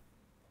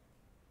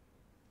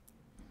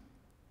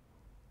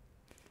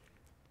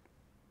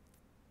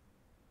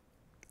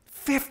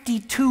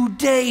 "52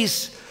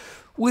 days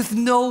with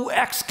no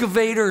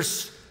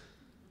excavators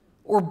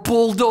or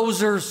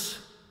bulldozers."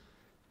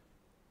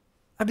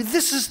 I mean,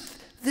 this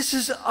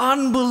is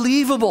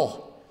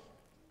unbelievable.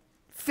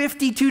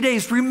 52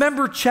 days.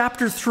 Remember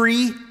chapter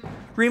 3?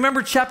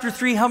 Remember chapter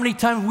 3, how many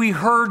times we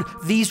heard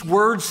these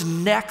words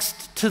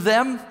next to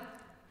them?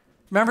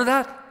 Remember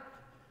that?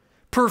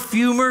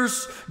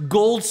 Perfumers,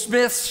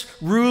 goldsmiths,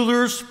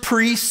 rulers,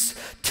 priests,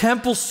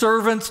 temple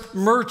servants,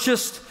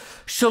 merchants,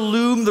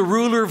 Shallum, the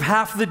ruler of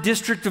half the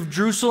district of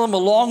Jerusalem,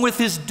 along with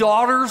his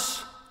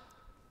daughters.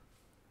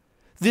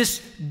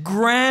 This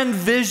grand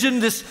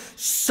vision, this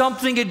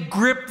something had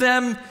gripped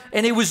them,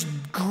 and it was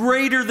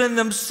greater than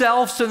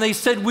themselves. And they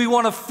said, we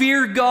want to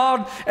fear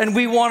God, and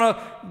we want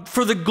to,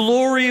 for the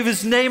glory of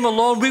his name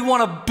alone, we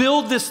want to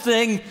build this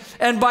thing.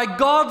 And by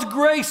God's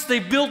grace, they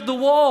built the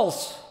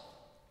walls.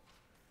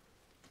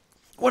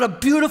 What a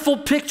beautiful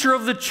picture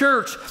of the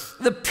church.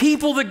 The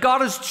people that God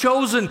has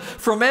chosen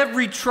from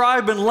every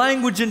tribe and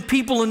language and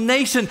people and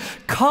nation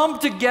come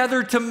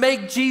together to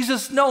make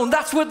Jesus known.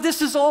 That's what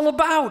this is all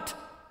about.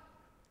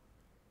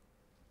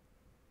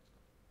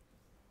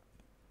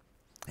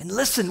 And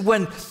listen,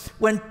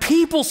 when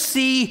people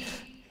see,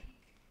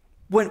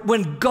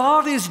 when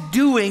God is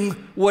doing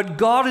what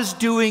God is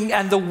doing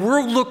and the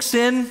world looks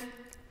in,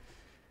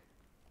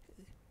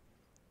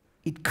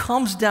 it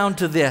comes down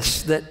to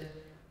this, that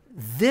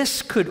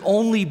this could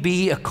only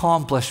be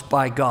accomplished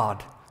by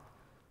God.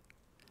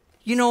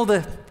 You know,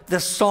 the The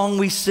song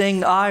we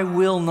sing, I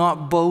will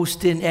not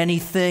boast in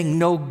anything,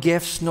 no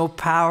gifts, no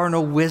power,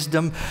 no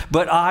wisdom,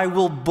 but I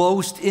will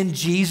boast in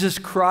Jesus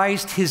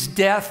Christ, his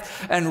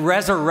death and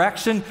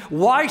resurrection.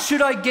 Why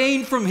should I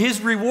gain from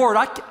his reward?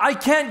 I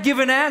can't give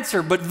an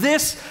answer, but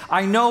this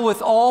I know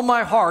with all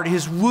my heart,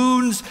 his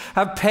wounds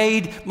have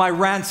paid my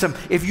ransom.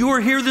 If you are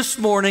here this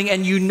morning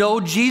and you know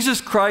Jesus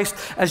Christ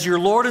as your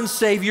Lord and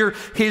Savior,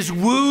 his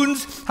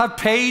wounds have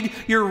paid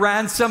your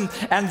ransom,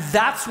 and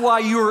that's why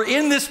you are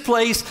in this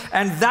place,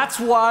 and that's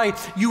why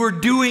you are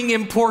doing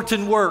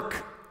important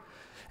work.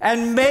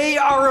 And may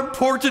our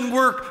important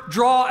work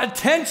draw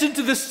attention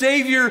to the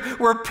Savior,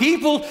 where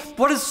people,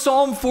 what is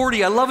Psalm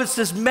 40? I love it. It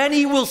says,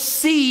 many will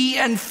see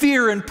and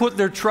fear and put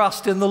their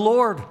trust in the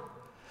Lord.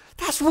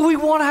 That's what we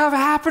want to have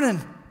happening.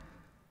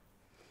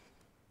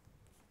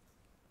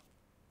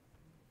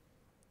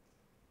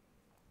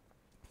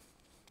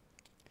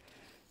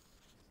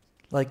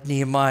 Like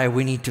Nehemiah,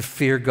 we need to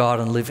fear God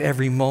and live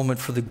every moment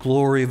for the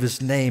glory of his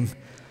name.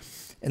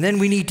 And then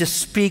we need to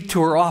speak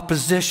to our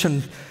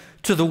opposition,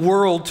 to the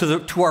world,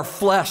 to our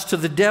flesh, to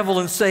the devil,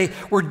 and say,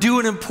 we're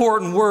doing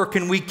important work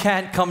and we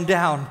can't come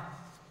down.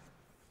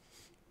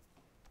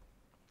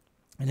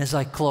 And as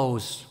I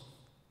close,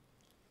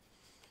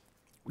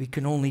 we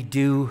can only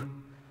do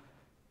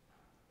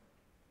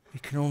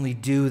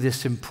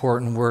this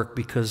important work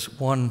because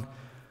one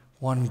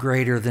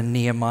greater than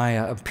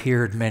Nehemiah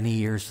appeared many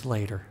years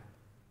later.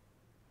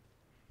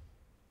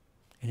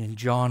 And in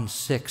John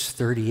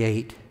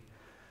 6:38,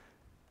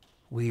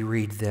 we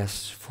read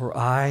this, for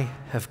I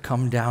have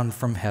come down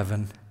from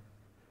heaven,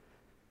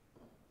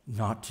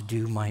 not to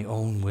do my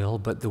own will,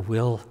 but the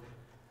will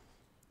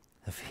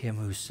of him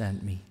who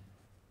sent me.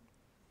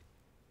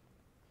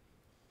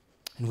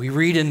 And we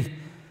read in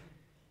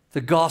the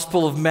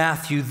Gospel of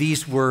Matthew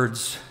these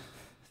words,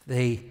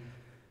 they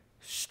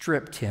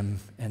stripped him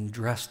and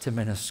dressed him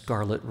in a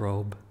scarlet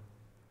robe.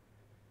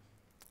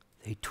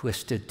 They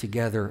twisted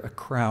together a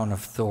crown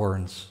of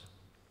thorns,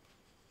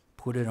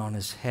 put it on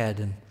his head,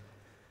 and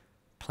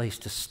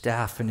placed a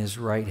staff in his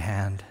right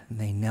hand, and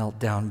they knelt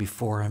down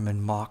before him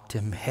and mocked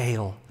him.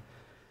 Hail,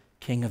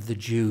 King of the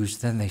Jews.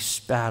 Then they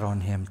spat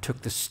on him,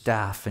 took the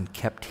staff, and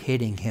kept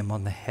hitting him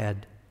on the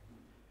head.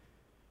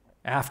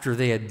 After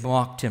they had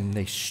mocked him,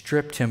 they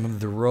stripped him of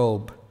the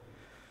robe,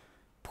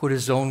 put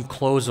his own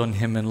clothes on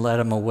him, and led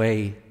him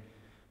away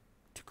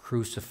to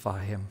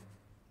crucify him.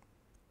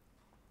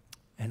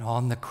 And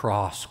on the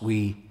cross,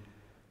 the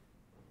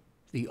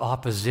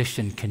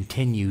opposition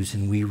continues,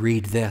 and we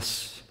read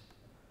this.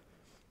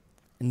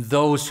 And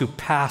those who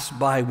passed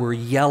by were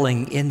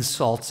yelling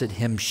insults at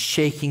him,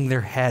 shaking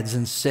their heads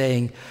and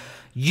saying,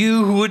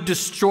 you who would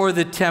destroy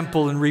the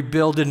temple and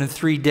rebuild it in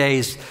 3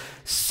 days,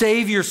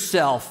 save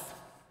yourself.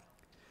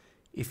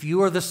 If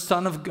you are the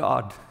Son of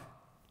God,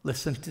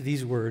 listen to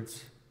these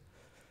words,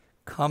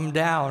 come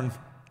down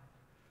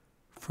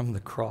from the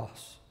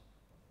cross.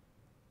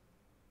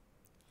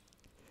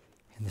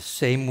 In the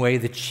same way,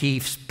 the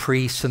chiefs,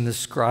 priests, and the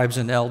scribes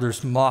and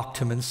elders mocked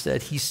him and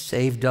said, he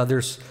saved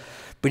others,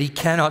 but he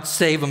cannot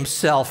save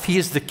himself. He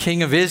is the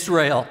King of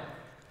Israel.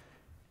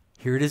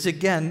 Here it is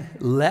again.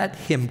 Let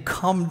him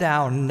come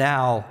down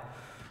now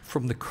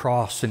from the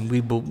cross, and we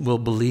will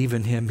believe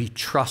in him. He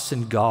trusts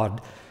in God.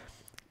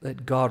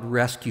 Let God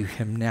rescue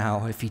him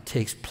now if he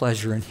takes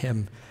pleasure in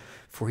him,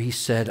 for he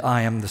said,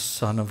 I am the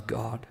Son of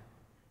God.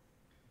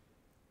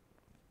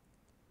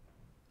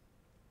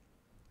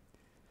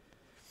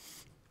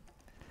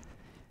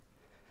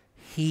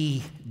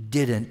 He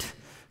didn't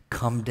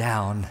come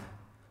down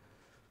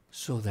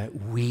so that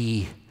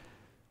we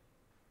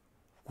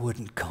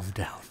wouldn't come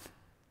down.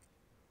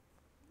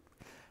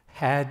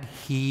 Had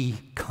he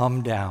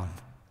come down,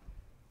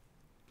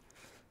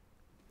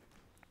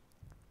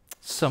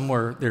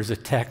 somewhere there's a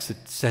text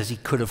that says he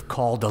could have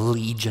called a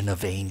legion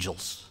of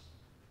angels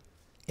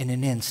in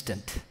an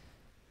instant.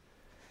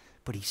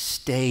 But he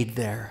stayed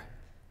there,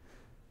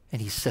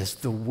 and he says,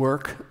 the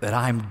work that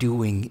I'm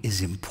doing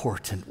is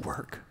important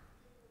work.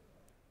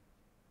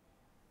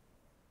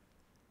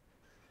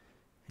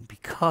 And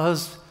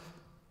because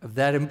of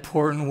that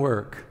important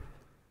work,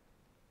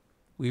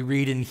 we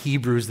read in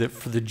Hebrews that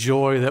for the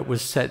joy that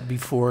was set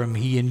before him,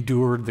 he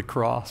endured the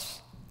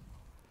cross,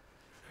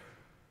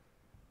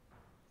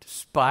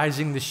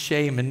 despising the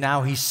shame, and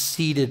now he's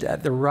seated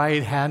at the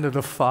right hand of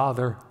the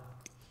Father,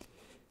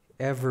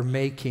 ever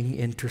making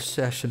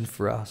intercession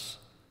for us.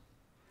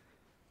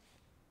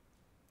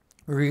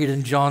 We read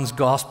in John's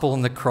Gospel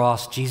on the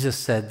cross, Jesus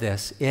said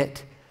this,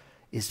 it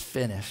is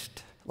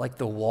finished. Like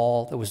the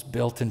wall that was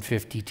built in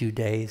 52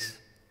 days.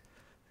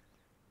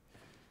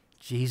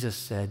 Jesus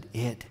said,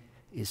 it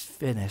is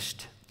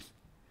finished.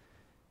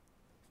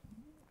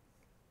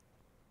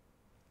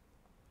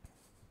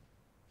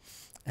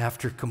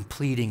 After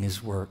completing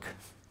his work,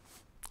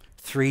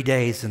 3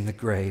 days in the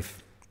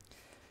grave,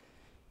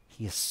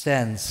 he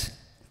ascends.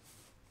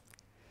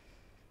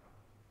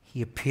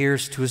 He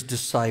appears to his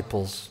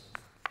disciples,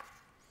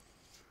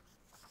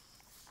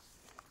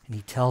 and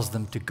he tells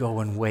them to go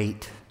and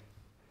wait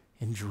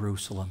in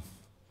Jerusalem,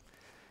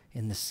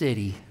 in the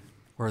city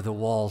where the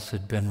walls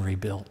had been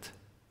rebuilt,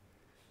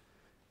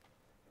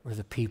 where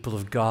the people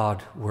of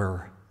God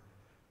were,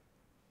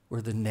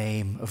 where the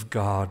name of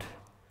God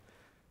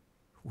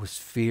was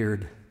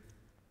feared.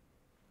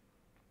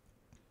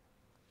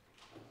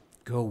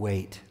 Go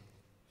wait.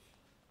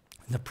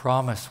 And the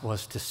promise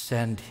was to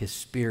send His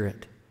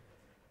Spirit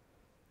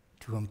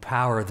to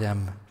empower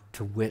them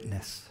to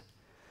witness.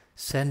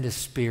 Send His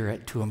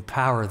Spirit to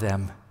empower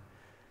them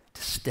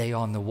to stay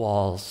on the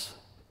walls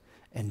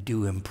and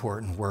do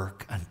important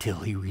work until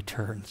He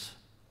returns.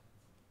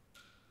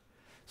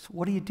 So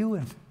what are you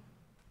doing?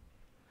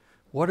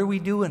 What are we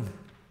doing?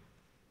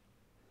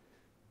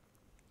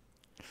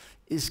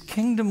 Is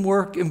kingdom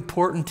work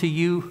important to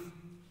you?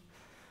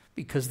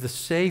 Because the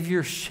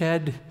Savior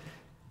shed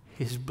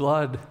His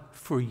blood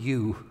for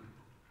you.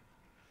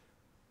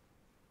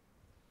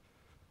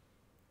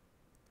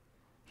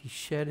 He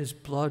shed His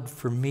blood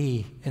for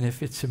me, and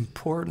if it's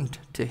important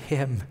to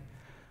Him,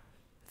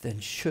 then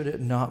should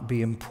it not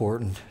be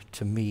important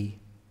to me?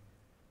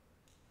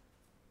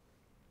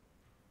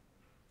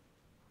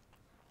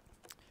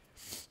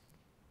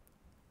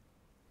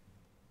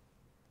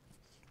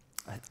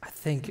 I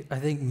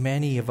think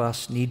many of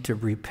us need to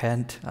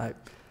repent.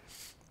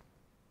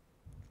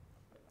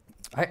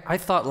 I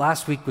thought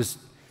last week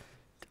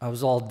I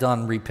was all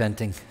done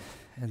repenting,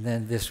 and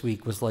then this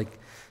week was like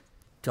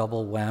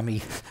double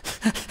whammy.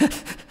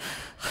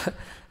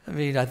 I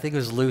mean, I think it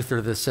was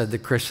Luther that said the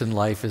Christian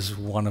life is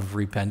one of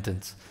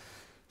repentance.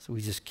 So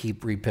we just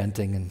keep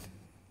repenting and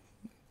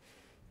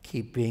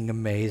keep being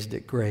amazed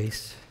at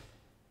grace.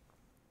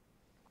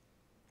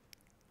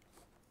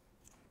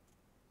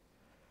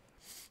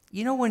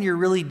 You know when you're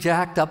really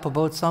jacked up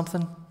about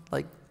something?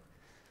 Like,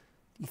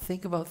 you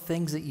think about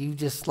things that you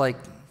just like,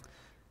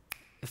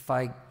 if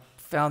I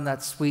found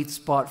that sweet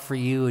spot for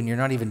you and you're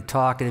not even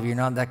talkative, you're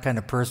not that kind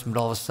of person, but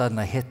all of a sudden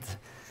I hit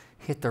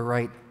the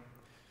right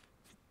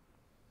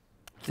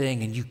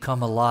thing and you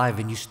come alive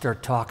and you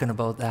start talking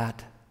about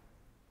that.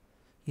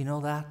 You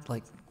know that?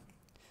 Like,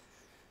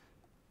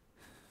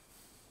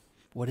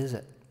 what is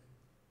it?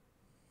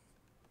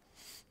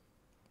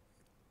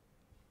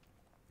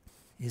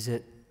 Is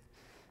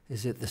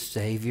it the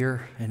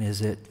Savior, and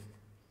is it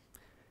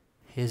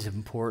His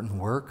important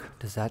work?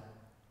 Does that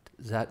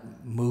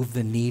move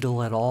the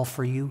needle at all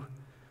for you?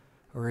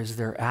 Or is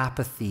there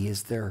apathy?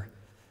 Is there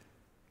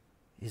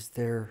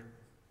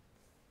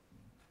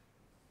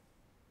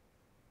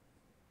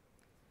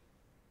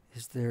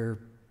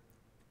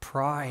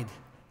pride?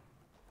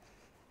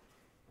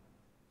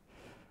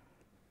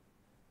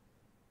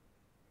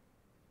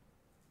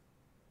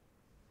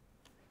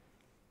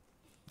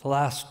 The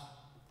last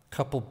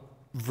couple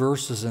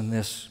verses in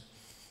this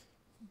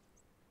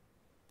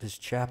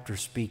chapter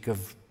speak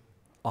of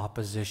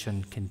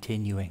opposition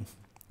continuing,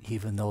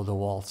 even though the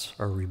walls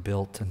are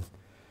rebuilt.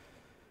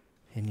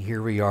 And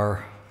here we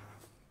are,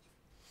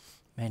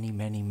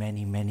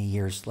 many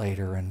years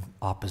later, and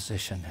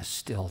opposition has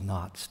still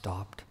not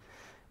stopped.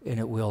 And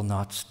it will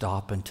not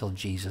stop until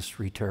Jesus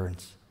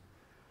returns.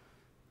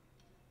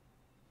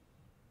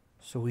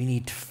 So we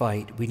need to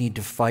fight. We need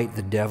to fight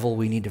the devil.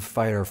 We need to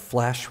fight our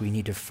flesh. We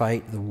need to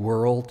fight the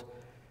world.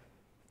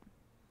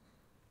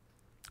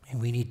 And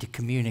we need to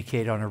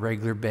communicate on a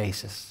regular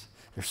basis.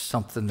 There's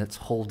something that's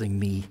holding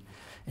me,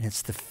 and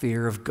it's the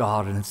fear of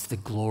God, and it's the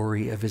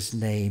glory of His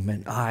name,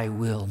 and I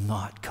will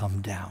not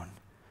come down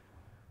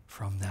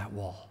from that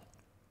wall.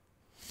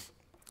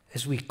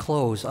 As we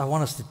close, I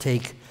want us to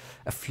take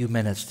a few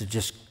minutes to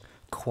just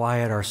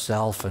quiet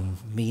ourselves, and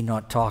me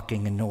not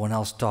talking and no one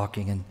else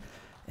talking,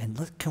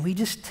 and can we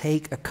just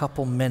take a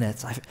couple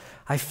minutes?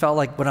 I felt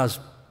like when I was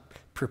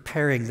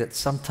preparing that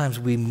sometimes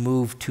we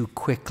move too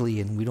quickly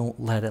and we don't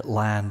let it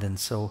land. And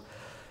so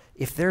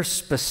if there's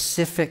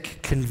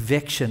specific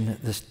conviction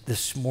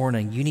this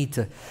morning, you need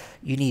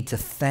to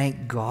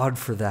thank God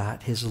for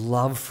that, His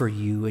love for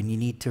you, and you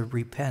need to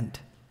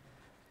repent.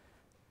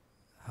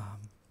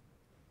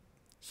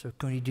 So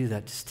can you do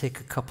that? Just take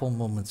a couple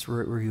moments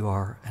where you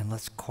are, and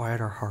let's quiet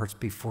our hearts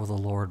before the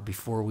Lord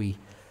before we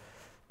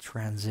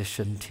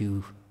transition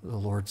to the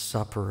Lord's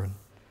Supper and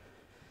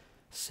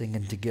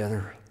singing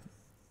together.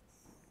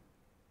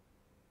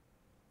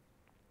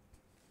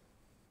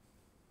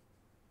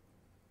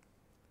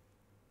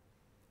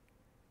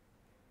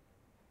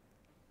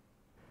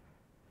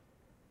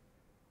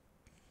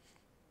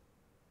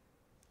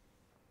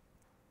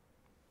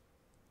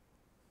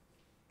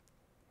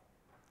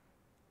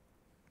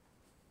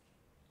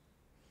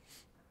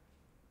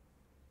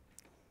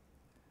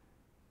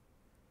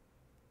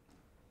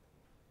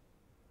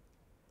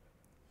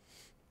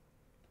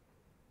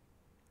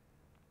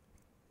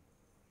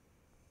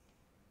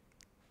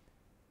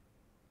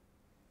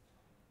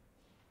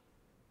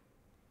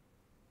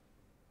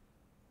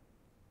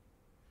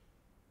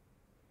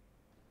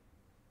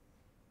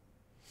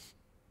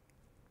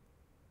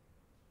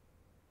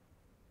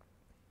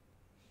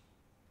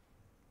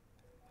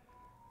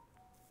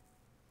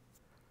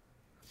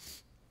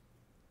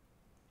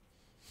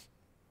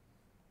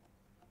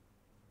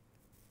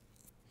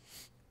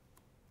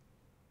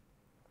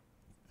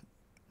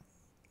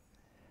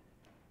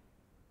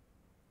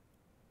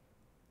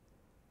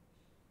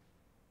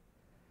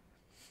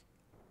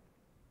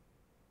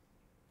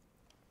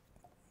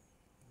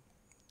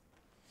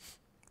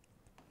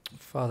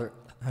 Father,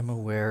 I'm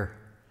aware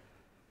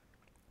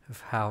of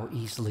how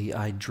easily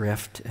I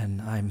drift,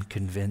 and I'm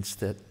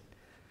convinced that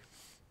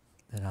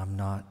I'm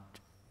not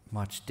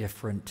much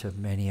different to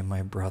many of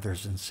my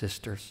brothers and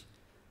sisters.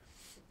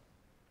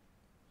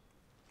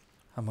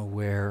 I'm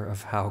aware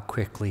of how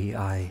quickly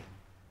I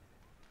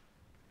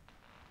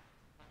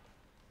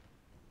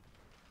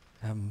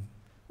am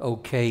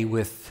okay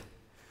with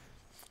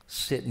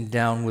sitting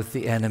down with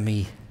the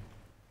enemy,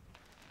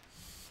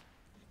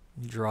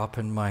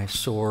 dropping my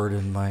sword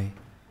and my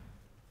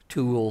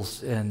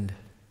tools and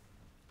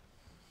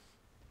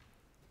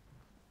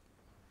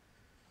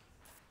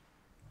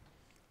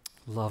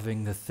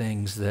loving the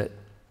things that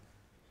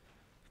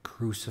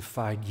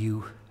crucified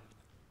you.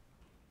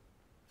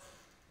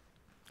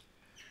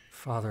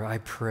 Father, I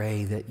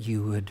pray that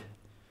you would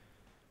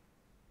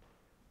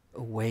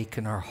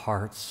awaken our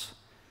hearts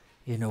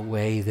in a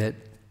way that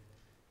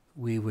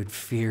we would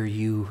fear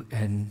you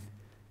and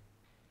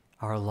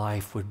our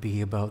life would be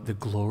about the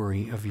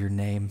glory of your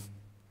name.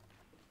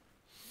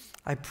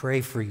 I pray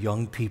for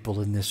young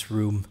people in this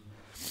room.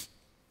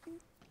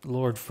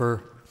 Lord,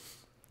 for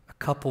a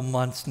couple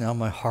months now,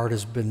 my heart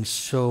has been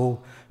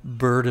so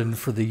burdened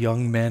for the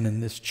young men in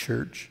this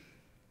church.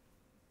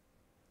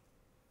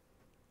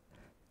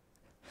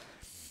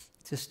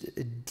 Just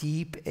a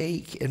deep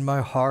ache in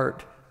my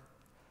heart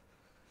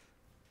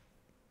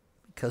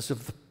because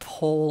of the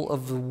pull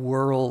of the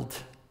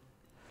world,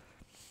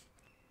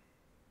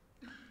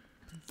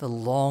 the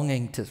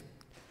longing to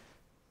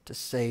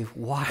say,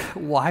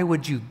 why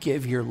would you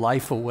give your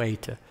life away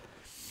to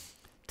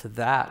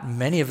that?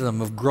 Many of them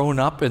have grown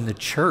up in the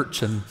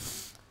church, and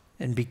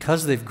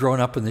because they've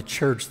grown up in the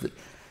church,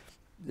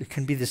 there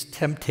can be this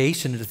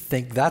temptation to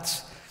think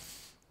that's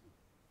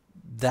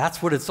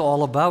what it's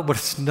all about, but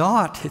it's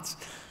not.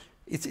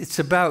 It's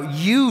about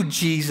you,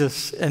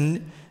 Jesus,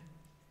 and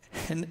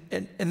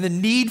the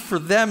need for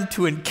them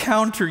to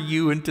encounter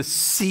you and to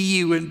see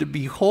you and to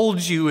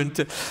behold you and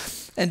to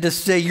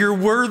say you're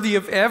worthy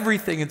of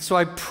everything. And so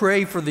I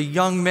pray for the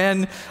young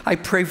men. I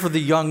pray for the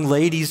young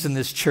ladies in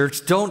this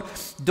church. Don't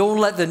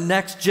let the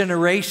next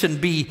generation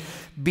be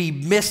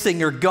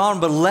missing or gone,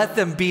 but let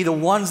them be the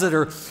ones that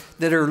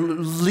are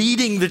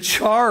leading the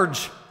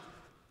charge,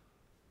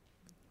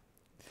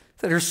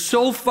 that are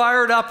so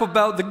fired up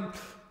about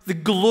the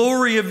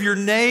glory of your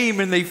name,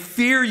 and they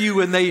fear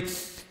you, and they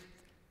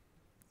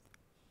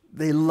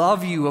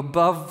love you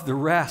above the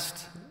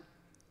rest.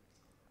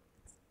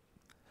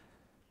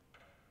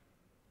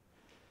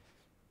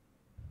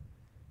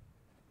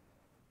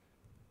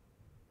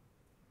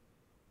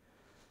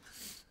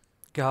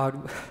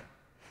 God,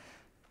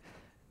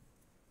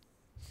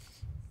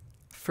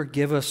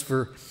 forgive us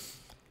for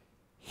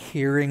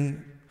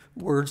hearing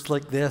words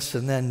like this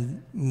and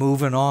then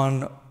moving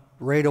on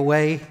right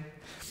away.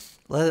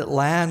 Let it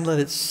land, let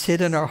it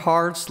sit in our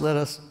hearts, let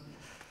us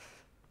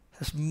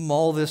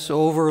mull this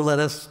over, let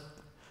us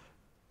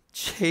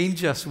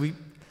change us. We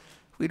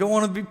don't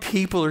want to be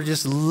people who are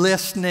just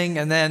listening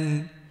and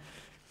then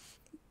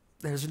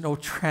there's no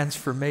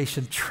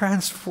transformation.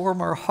 Transform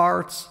our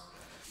hearts.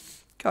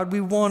 God,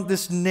 we want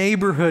this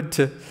neighborhood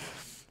to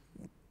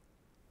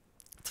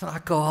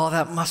not go, oh,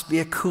 that must be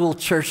a cool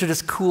church. It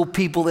has cool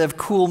people. They have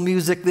cool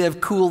music. They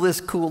have cool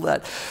this, cool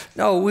that.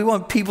 No, we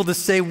want people to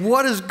say,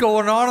 what is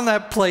going on in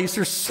that place?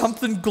 There's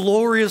something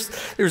glorious.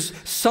 There's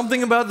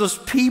something about those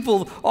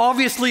people.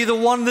 Obviously, the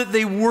one that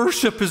they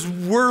worship is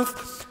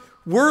worth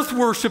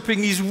worshiping.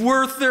 He's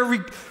worth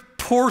every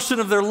portion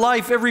of their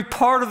life, every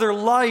part of their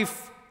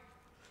life.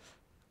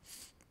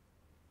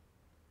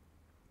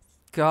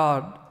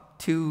 God,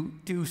 to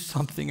do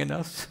something in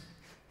us.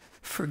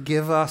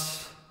 Forgive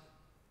us.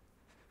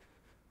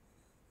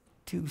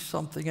 Do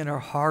something in our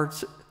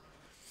hearts.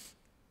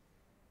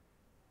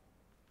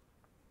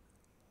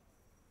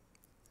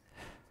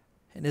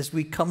 And as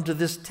we come to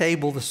this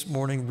table this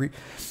morning,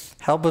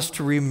 help us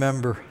to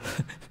remember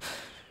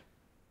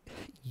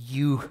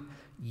you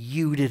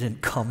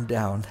didn't come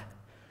down.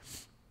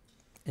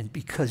 And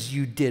because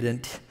you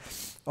didn't,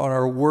 on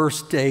our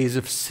worst days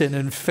of sin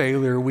and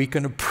failure, we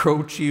can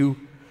approach you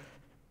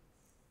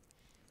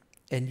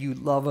and you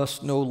love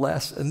us no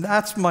less. And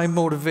that's my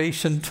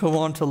motivation to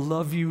want to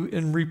love you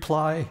in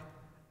reply.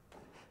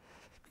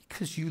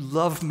 Because you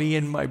love me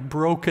in my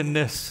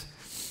brokenness.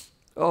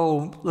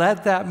 Oh,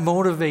 let that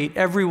motivate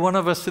every one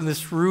of us in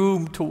this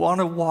room to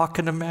want to walk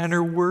in a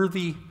manner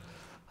worthy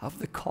of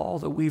the call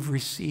that we've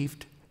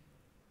received.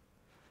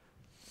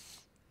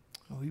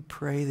 We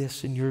pray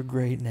this in your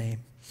great name.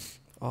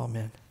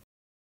 Amen.